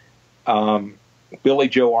 Billy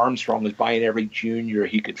Joe Armstrong was buying every junior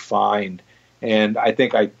he could find, and I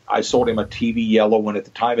think I sold him a TV yellow one at the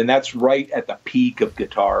time, and that's right at the peak of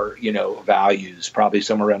guitar values, probably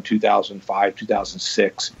somewhere around 2005,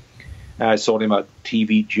 2006. And I sold him a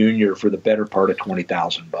TV junior for the better part of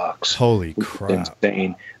 $20,000. Holy crap!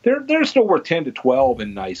 Insane. They're still worth 10 to 12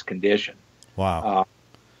 in nice condition. Wow.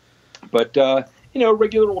 But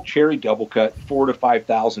regular old cherry double cut, $4,000 to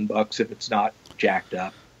 $5,000 if it's not jacked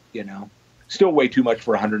up. Still way too much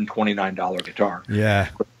for a $129 guitar. Yeah.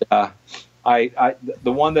 But,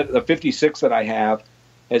 the 56 that I have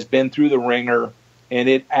has been through the ringer, and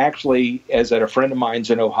it actually is at a friend of mine's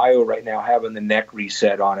in Ohio right now having the neck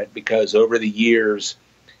reset on it because over the years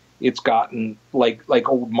it's gotten like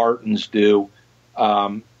old Martins do.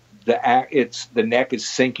 The neck is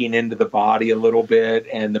sinking into the body a little bit,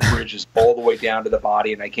 and the bridge is all the way down to the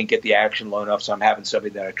body, and I can't get the action low enough, so I'm having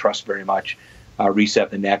somebody that I trust very much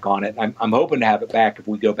reset the neck on it. I'm hoping to have it back if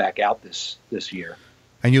we go back out this year.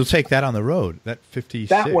 And you'll take that on the road, that 56?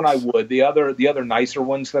 That one I would. The other nicer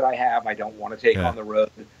ones that I have, I don't want to take on the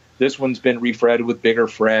road. This one's been refretted with bigger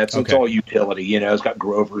frets. Okay. It's all utility. It's got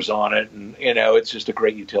Grovers on it, and it's just a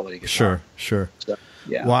great utility guitar. Sure. So,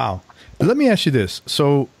 yeah. Wow. Let me ask you this.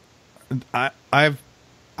 So I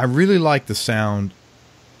really like the sound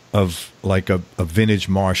of like a vintage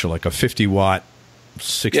Marshall, like a 50-watt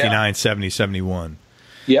 69, 70, 71.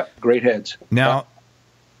 Yep, great heads. Now,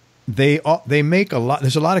 they make a lot.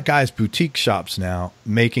 There's a lot of guys, boutique shops now,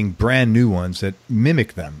 making brand new ones that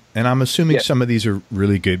mimic them. And I'm assuming some of these are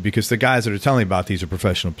really good because the guys that are telling me about these are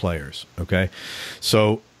professional players. Okay,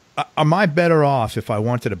 so am I better off if I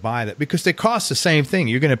wanted to buy that? Because they cost the same thing.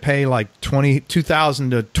 You're going to pay like $2,000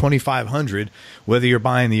 to $2,500, whether you're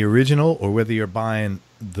buying the original or whether you're buying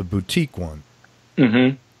the boutique one.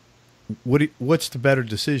 Mm-hmm. What's the better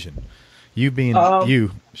decision? You being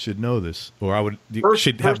you should know this, or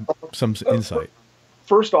should have some insight.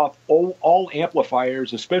 First off, all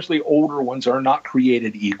amplifiers, especially older ones, are not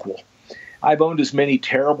created equal. I've owned as many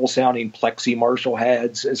terrible sounding Plexi Marshall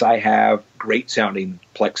heads as I have great sounding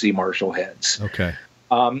Plexi Marshall heads. Okay.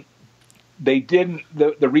 They didn't.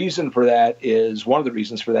 The reason for that is one of the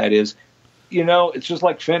reasons for that is, it's just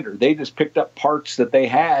like Fender. They just picked up parts that they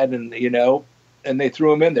had, and and they threw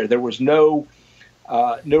them in there. There was no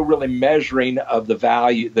really measuring of the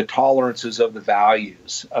value, the tolerances of the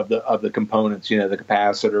values of the components, the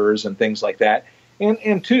capacitors and things like that,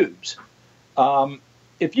 and tubes.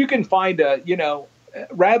 If you can find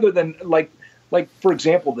rather than like for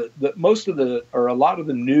example, a lot of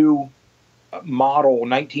the new model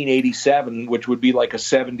 1987, which would be like a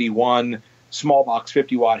 71 small box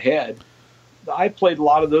 50-watt head, I played a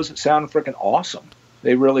lot of those that sound freaking awesome.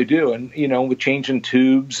 They really do, and with changing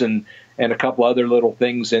tubes and a couple other little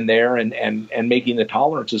things in there and making the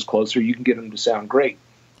tolerances closer, you can get them to sound great.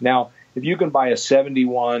 Now, if you can buy a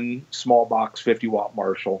 71 small box 50-watt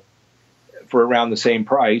Marshall for around the same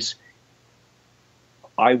price,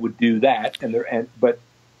 I would do that. But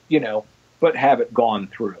but have it gone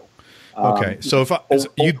through. Okay, so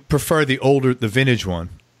you'd prefer the vintage one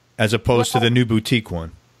as opposed to the new boutique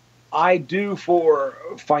one. I do financially,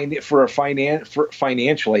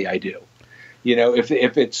 I do. You know, if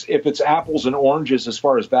it's apples and oranges as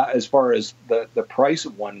far as the price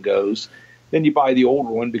of one goes, then you buy the older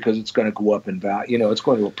one because it's going to go up in value. You know, it's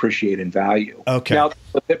going to appreciate in value. Okay. Now,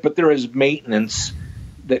 but there is maintenance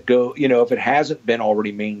that go. You know, if it hasn't been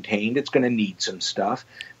already maintained, it's going to need some stuff.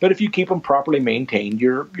 But if you keep them properly maintained,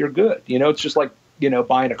 you're good. You know, it's just like, you know,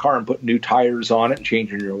 buying a car and putting new tires on it and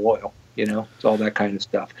changing your oil. You know, it's all that kind of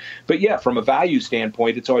stuff. But yeah, from a value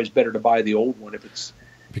standpoint, it's always better to buy the old one if it's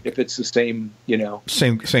the same, you know.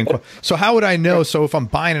 Same. So how would I know? So if I'm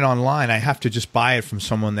buying it online, I have to just buy it from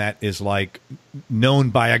someone that is like known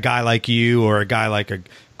by a guy like you or a guy like a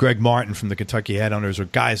Greg Martin from the Kentucky Headhunters, or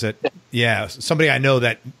guys that, somebody I know,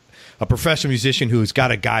 that a professional musician who's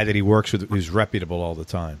got a guy that he works with who's reputable all the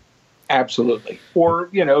time. Absolutely. Or,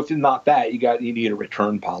 you know, if not that, you need a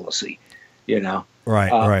return policy, you know.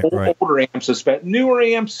 Right. Older amps, newer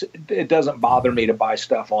amps, it doesn't bother me to buy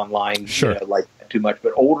stuff online, sure, you know, like too much.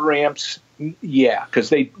 But older amps, yeah, because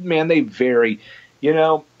they vary. You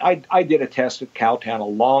know, I did a test at Cowtown a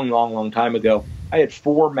long time ago. I had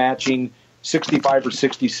 4 matching 65 or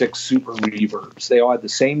 66 super reverbs. They all had the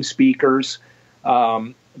same speakers.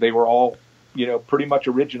 They were all, you know, pretty much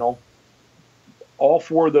original. All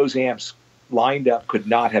 4 of those amps lined up could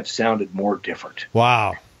not have sounded more different.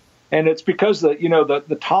 Wow. And it's because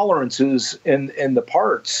the tolerances in the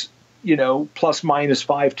parts, you know, plus minus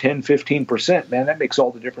 5, 10, 15%, man, that makes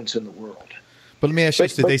all the difference in the world. But let me ask you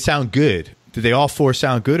this, did they sound good? Did they all 4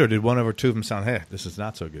 sound good, or did one or two of them sound, hey, this is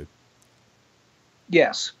not so good?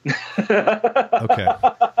 Yes. Okay.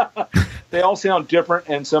 They all sound different,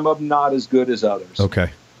 and some of them not as good as others.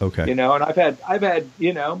 Okay. You know, and I've had,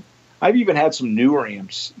 you know, I've even had some newer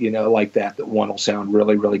amps, you know, like that one will sound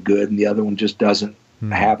really, really good, and the other one just doesn't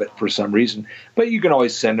have it for some reason. But you can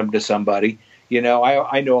always send them to somebody. You know,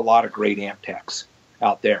 I know a lot of great amp techs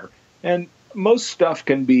out there, and most stuff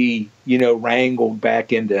can be, you know, wrangled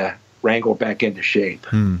back into shape.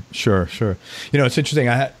 Sure. You know, it's interesting.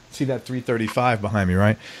 See that 335 behind me,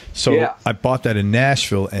 right? So yeah. I bought that in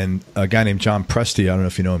Nashville, and a guy named John Presti, I don't know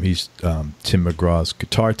if you know him, he's Tim McGraw's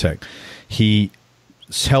guitar tech. He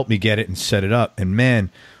helped me get it and set it up. And man,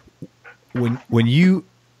 when you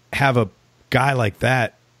have a guy like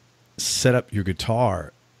that set up your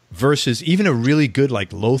guitar versus even a really good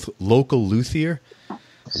like local luthier,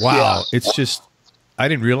 wow, it's just, I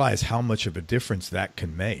didn't realize how much of a difference that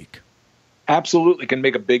can make. Absolutely can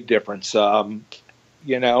make a big difference.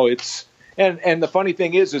 You know, it's and the funny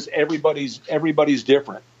thing is everybody's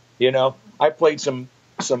different. You know, I played some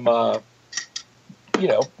you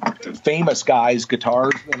know, famous guys'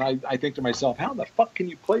 guitars, and I think to myself, how the fuck can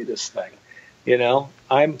you play this thing? You know,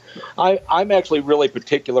 I'm actually really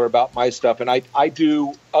particular about my stuff, and I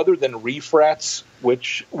do, other than refrets,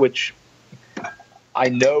 which I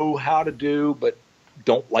know how to do but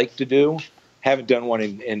don't like to do. Haven't done one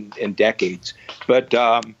in decades. But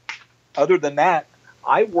other than that,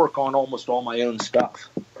 I work on almost all my own stuff.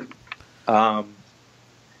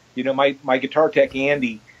 You know, my guitar tech,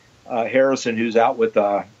 Andy Harrison, who's out with,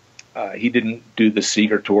 he didn't do the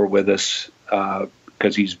Seger tour with us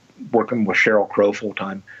because he's working with Sheryl Crow full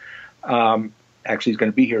time. Actually, he's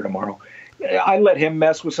going to be here tomorrow. I let him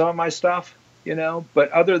mess with some of my stuff, you know.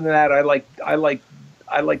 But other than that, I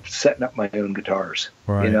like setting up my own guitars.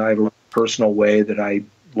 Right. You know, I have a personal way that I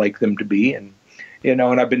like them to be, and you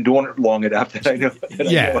know, and I've been doing it long enough that I know I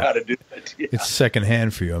know how to do it. Yeah. It's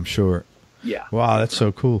secondhand for you, I'm sure. Yeah. Wow, that's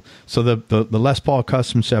so cool. So the Les Paul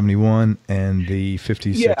Custom 71 and the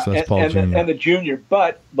 56 Les Paul Junior. And the Junior.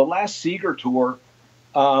 But the last Seger tour,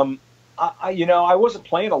 I wasn't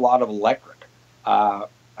playing a lot of electric. I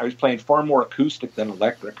was playing far more acoustic than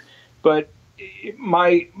electric. But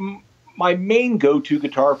my main go-to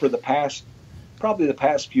guitar for the past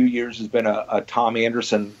few years has been a Tom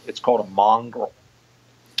Anderson. It's called a Mongrel.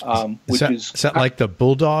 Is that like the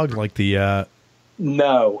Bulldog, like the?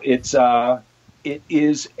 No, it's a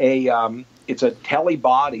tele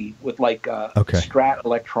body with like Strat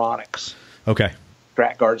Electronics. Okay.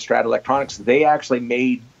 Strat Electronics. They actually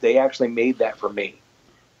made that for me.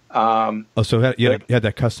 So you had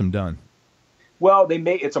that custom done. Well,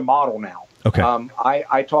 it's a model now. Okay.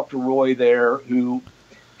 I talked to Roy there, who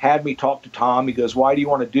had me talk to Tom. He goes, "Why do you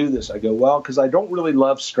want to do this?" I go, "Well, because I don't really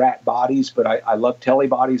love Strat bodies, but I love tele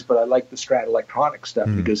bodies, but I like the Strat Electronic stuff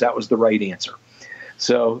because that was the right answer."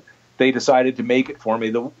 So they decided to make it for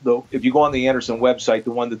me. If you go on the Anderson website,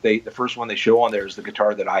 the first one they show on there is the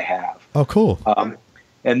guitar that I have. Oh, cool.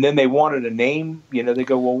 And then they wanted a name. You know, they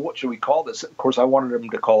go, well, what should we call this? Of course, I wanted them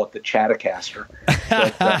to call it the Chatticaster.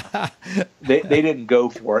 But, they didn't go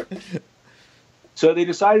for it. So they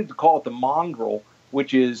decided to call it the Mongrel,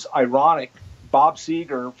 which is ironic. Bob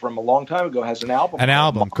Seger from a long time ago has an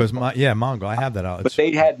album. Because Mongrel. I have that out. But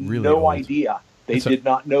they had really no idea. They did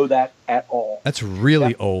not know that at all. That's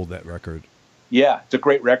really old, that record. Yeah, it's a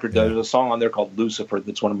great record, though. There's a song on there called Lucifer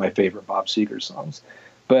that's one of my favorite Bob Seger songs.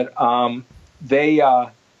 But they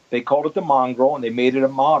called it the Mongrel, and they made it a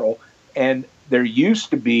model. And there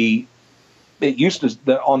used to be,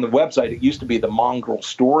 on the website, it used to be the Mongrel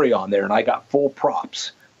story on there, and I got full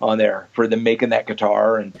props on there for them making that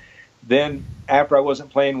guitar. And then after I wasn't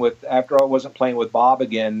playing with Bob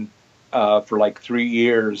again for like 3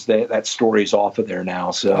 years, that story's off of there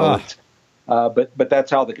now. So, but that's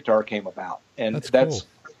how the guitar came about, and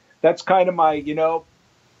that's kind of my,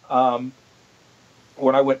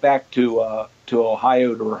 when I went back to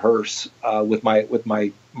Ohio to rehearse with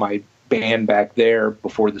my band back there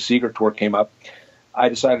before the Seger tour came up, I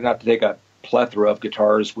decided not to take a plethora of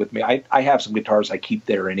guitars with me. I have some guitars I keep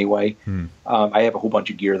there anyway. I have a whole bunch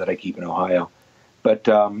of gear that I keep in Ohio, but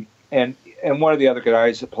and one of the other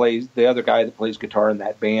guys that plays guitar in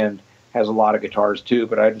that band has a lot of guitars too.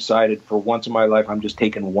 But I decided for once in my life I'm just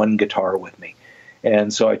taking one guitar with me,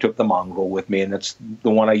 and so I took the Mongrel with me, and that's the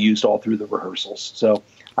one I used all through the rehearsals. So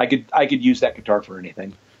I could use that guitar for anything.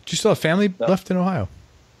 Do you still have family left in Ohio?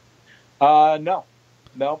 No.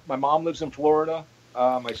 My mom lives in Florida.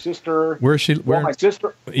 My sister. Where is she? My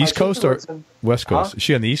sister. East Coast or West Coast? Is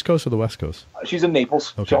she on the East Coast or the West Coast? She's in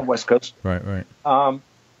Naples. Okay. She's on West Coast. Right.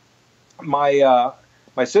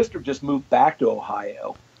 My sister just moved back to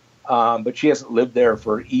Ohio, but she hasn't lived there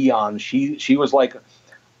for eons. She was like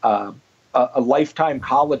a lifetime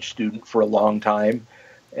college student for a long time,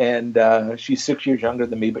 and she's 6 years younger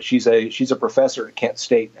than me. But she's a professor at Kent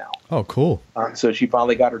State now. Oh, cool. So she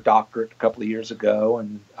finally got her doctorate a couple of years ago,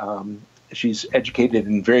 and she's educated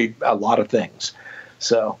in a lot of things.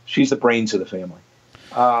 So she's the brains of the family.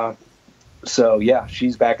 So yeah,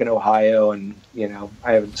 she's back in Ohio, and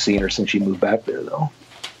I haven't seen her since she moved back there though.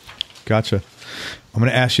 Gotcha. I'm going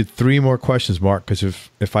to ask you 3 more questions, Mark, because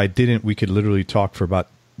if I didn't, we could literally talk for about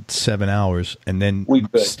 7 hours, and then we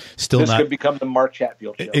could. This could become the Mark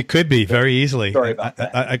Chatfield show. It could be very easily. Sorry about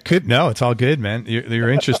that. I could. No, it's all good, man. You're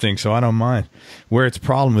interesting, so I don't mind. Where it's a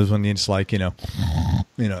problem is when it's like,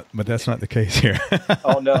 but that's not the case here.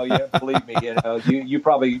 Oh no, yeah, believe me, you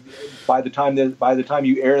probably by the time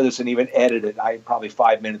you air this and even edit it, I'm probably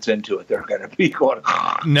 5 minutes into it, they're going to be going.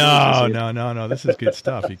 No. This is good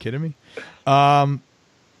stuff. Are you kidding me?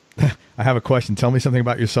 I have a question. Tell me something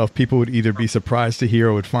about yourself people would either be surprised to hear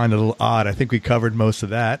or would find a little odd. I think we covered most of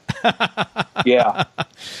that. Yeah.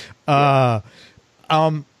 Do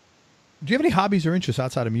you have any hobbies or interests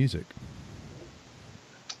outside of music?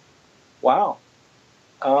 Wow.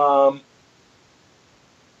 I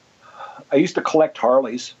used to collect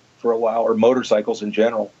Harleys for a while, or motorcycles in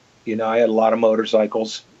general. I had a lot of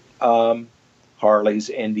motorcycles, Harleys,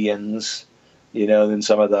 Indians, then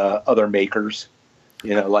some of the other makers.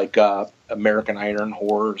 Like American Iron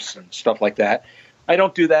Horse and stuff like that. I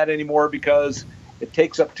don't do that anymore because it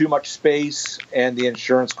takes up too much space and the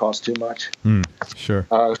insurance costs too much. Sure.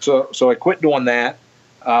 So I quit doing that.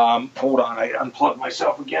 Hold on, I unplugged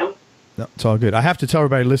myself again. No, it's all good. I have to tell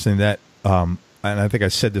everybody listening that, and I think I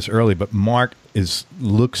said this early, but Mark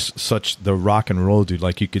looks such the rock and roll dude.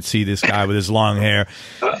 Like you could see this guy with his long hair,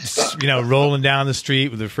 rolling down the street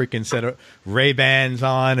with a freaking set of Ray-Bans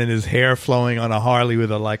on and his hair flowing on a Harley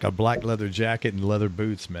with a black leather jacket and leather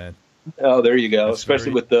boots, man. Oh, there you go.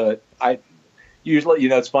 Especially with usually,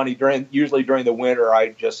 it's funny usually during the winter, I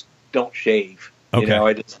just don't shave. Okay.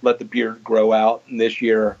 I just let the beard grow out. And this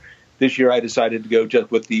year I decided to go just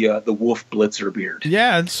with the Wolf Blitzer beard.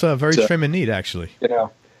 Yeah, it's very trim and neat, actually.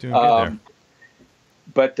 Doing good there.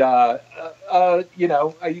 But I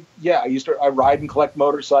ride and collect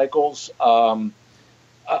motorcycles.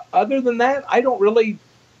 Other than that, I don't really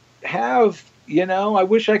have. I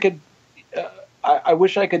wish I could. I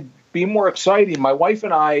wish I could be more exciting. My wife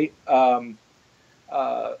and I,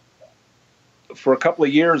 for a couple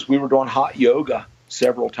of years, we were doing hot yoga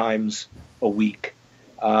several times a week.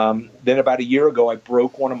 Then about a year ago, I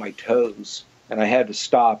broke one of my toes, and I had to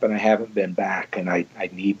stop, and I haven't been back, and I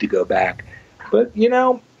need to go back. But,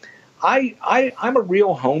 I'm a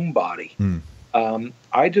real homebody.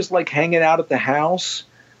 I just like hanging out at the house.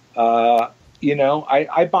 I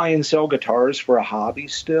buy and sell guitars for a hobby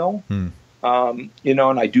still. And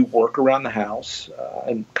I do work around the house.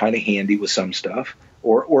 I'm kind of handy with some stuff.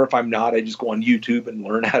 Or if I'm not, I just go on YouTube and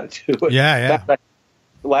learn how to do it. Yeah.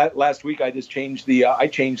 last week I just changed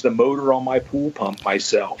the motor on my pool pump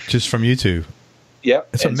myself. Just from YouTube. Yep.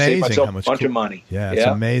 It's amazing how much bunch of money. Yeah, it's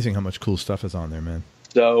amazing how much cool stuff is on there, man.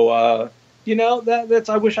 So that's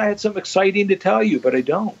I wish I had something exciting to tell you, but I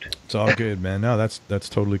don't. It's all good, man. No, that's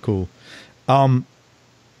totally cool.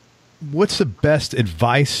 What's the best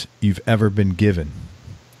advice you've ever been given?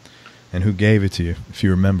 And who gave it to you, if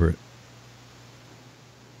you remember it?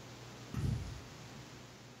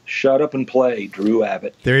 Shut up and play, Drew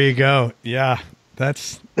Abbott. There you go. Yeah,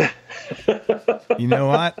 that's. You know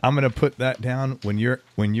what? I'm going to put that down when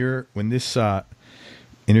this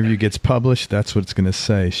interview gets published. That's what it's going to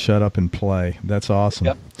say. Shut up and play. That's awesome.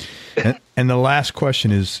 Yep. and the last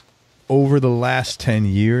question is: over the last 10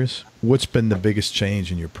 years, what's been the biggest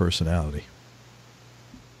change in your personality?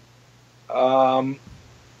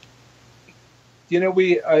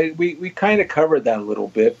 We kind of covered that a little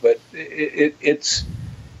bit, but it's.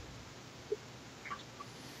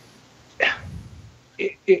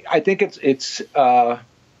 I think it's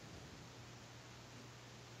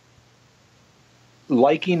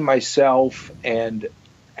liking myself and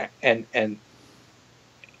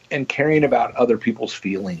caring about other people's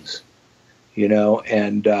feelings,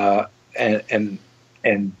 and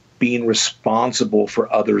being responsible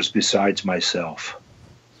for others besides myself.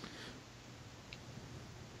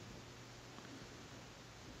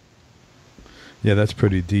 Yeah, that's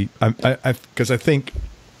pretty deep. Because I think.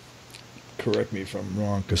 Correct me if I'm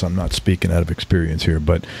wrong, because I'm not speaking out of experience here,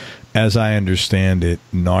 but as I understand it,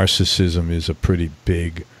 narcissism is a pretty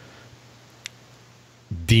big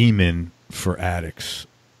demon for addicts.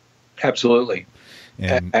 Absolutely.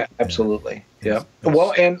 Absolutely. Yeah.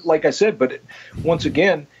 Well, and like I said, but once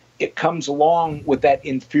again, it comes along with that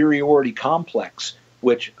inferiority complex,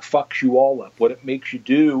 which fucks you all up. What it makes you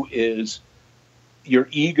do is your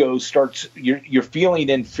ego starts, you're feeling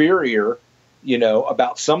inferior,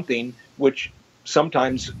 about something, which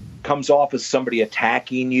sometimes comes off as somebody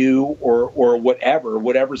attacking you or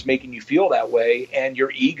whatever's making you feel that way. And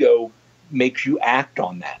your ego makes you act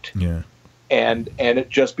on that. Yeah. And it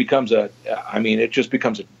just becomes a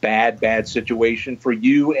bad situation for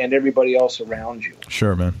you and everybody else around you.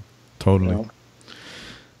 Sure, man. Totally.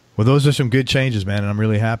 Well, those are some good changes, man. And I'm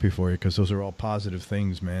really happy for you because those are all positive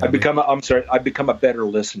things, man. I've become a better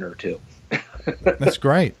listener too. That's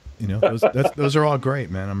great. Those are all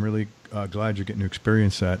great, man. I'm really glad you're getting to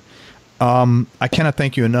experience that. I cannot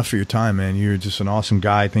thank you enough for your time, man. You're just an awesome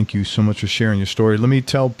guy. Thank you so much for sharing your story. Let me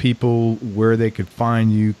tell people where they could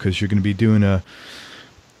find you because you're going to be doing a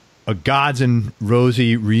Godz and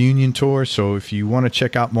Rosie reunion tour. So if you want to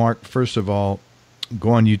check out Mark, first of all,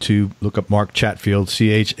 go on YouTube, look up Mark Chatfield,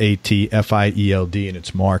 Chatfield, and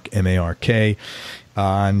it's Mark, M-A-R-K.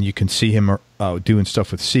 And you can see him doing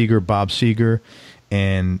stuff with Seger, Bob Seger,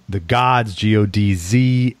 and the Godz,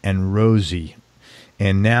 Godz, and Rosie.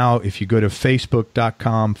 And now if you go to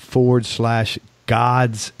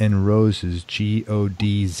facebook.com/Godz and Roses,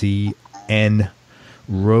 Godzn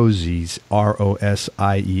Rosies,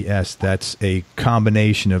 Rosies, that's a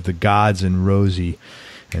combination of the Godz and Rosie.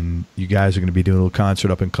 And you guys are going to be doing a little concert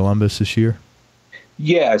up in Columbus this year?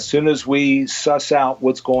 Yeah, as soon as we suss out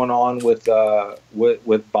what's going on with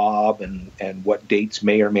Bob and what dates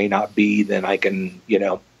may or may not be, then I can,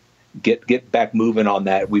 get back moving on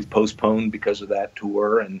that. We've postponed because of that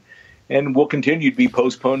tour, and we'll continue to be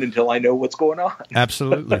postponed until I know what's going on.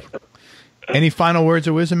 Absolutely. Any final words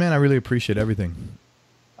of wisdom, man? I really appreciate everything.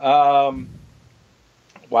 Wow.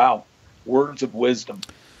 Words of wisdom.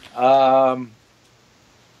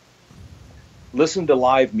 Listen to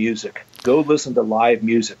live music. Go listen to live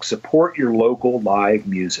music. Support your local live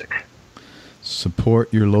music.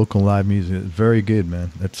 Support your local live music. Very good,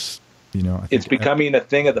 man. That's, I think it's becoming a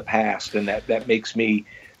thing of the past, and that makes me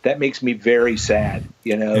very sad.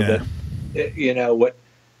 Not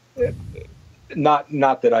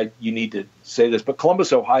that you need to say this, but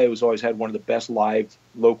Columbus, Ohio has always had one of the best live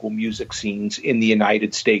local music scenes in the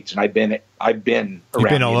United States, and I've been around. You've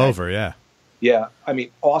been all over, yeah. Yeah, I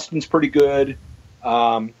mean, Austin's pretty good,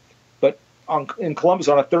 but in Columbus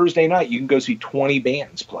on a Thursday night, you can go see 20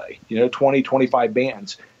 bands play, 20, 25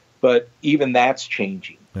 bands, but even that's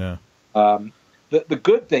changing. Yeah. The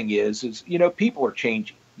good thing is people are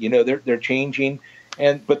changing, they're changing,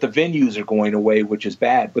 but the venues are going away, which is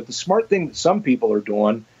bad. But the smart thing that some people are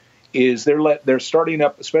doing is they're starting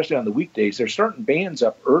up, especially on the weekdays, they're starting bands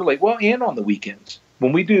up early, well, and on the weekends.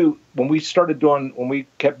 When we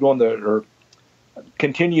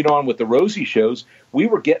continued on with the Rosie shows, we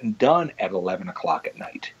were getting done at 11 o'clock at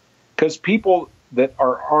night because people that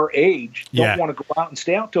are our age don't want to go out and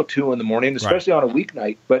stay out till 2 in the morning, especially on a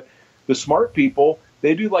weeknight. But the smart people,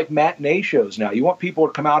 They do like matinee shows now. You want people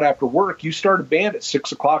to come out after work. You start a band at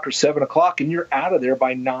 6 o'clock or 7 o'clock, and you're out of there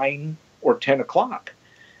by 9 or 10 o'clock.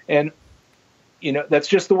 And, you know, that's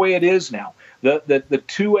just the way it is now. The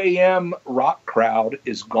 2 a.m. rock crowd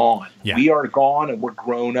is gone. Yeah. We are gone, and we're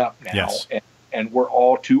grown up now. Yes. And we're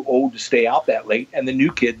all too old to stay out that late. And the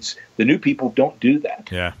new kids, the new people don't do that.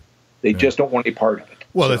 Yeah. They just don't want any part of it.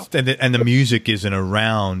 Well, So- and the music isn't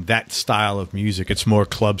around that style of music. It's more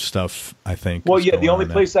club stuff, I think. Well, is yeah, going the only on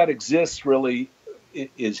now. place that exists really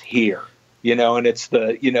is here, you know, and it's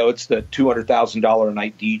the $200,000 a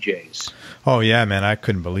night DJs. Oh yeah, man, I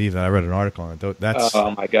couldn't believe that. I read an article on it. That's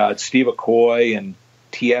Oh my God, Steve Aoki and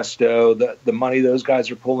Tiesto, the money those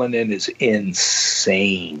guys are pulling in is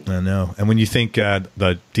insane. I know. And when you think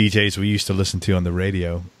the DJs we used to listen to on the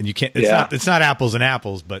radio, and you can't, it's not apples and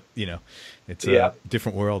apples, but you know, it's a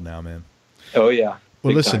different world now, man. Oh yeah. Well,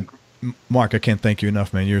 Big listen, time. Mark, I can't thank you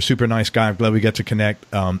enough, man. You're a super nice guy. I'm glad we got to connect.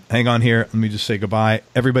 Hang on here. Let me just say goodbye.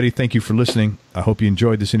 Everybody, thank you for listening. I hope you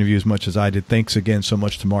enjoyed this interview as much as I did. Thanks again so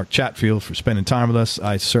much to Mark Chatfield for spending time with us.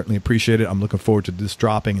 I certainly appreciate it. I'm looking forward to this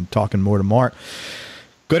dropping and talking more to Mark.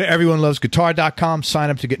 Go to everyonelovesguitar.com. Sign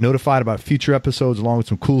up to get notified about future episodes along with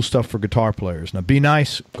some cool stuff for guitar players. Now, be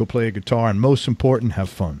nice, go play a guitar, and most important, have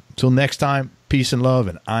fun. Until next time, peace and love,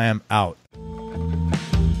 and I am out.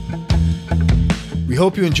 We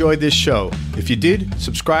hope you enjoyed this show. If you did,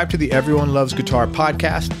 subscribe to the Everyone Loves Guitar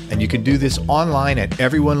podcast, and you can do this online at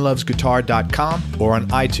everyonelovesguitar.com or on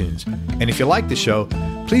iTunes. And if you like the show,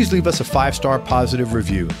 please leave us a 5-star positive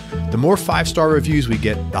review. The more 5-star reviews we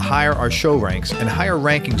get, the higher our show ranks, and higher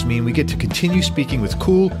rankings mean we get to continue speaking with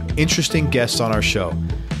cool, interesting guests on our show.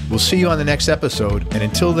 We'll see you on the next episode, and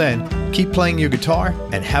until then, keep playing your guitar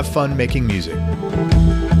and have fun making music.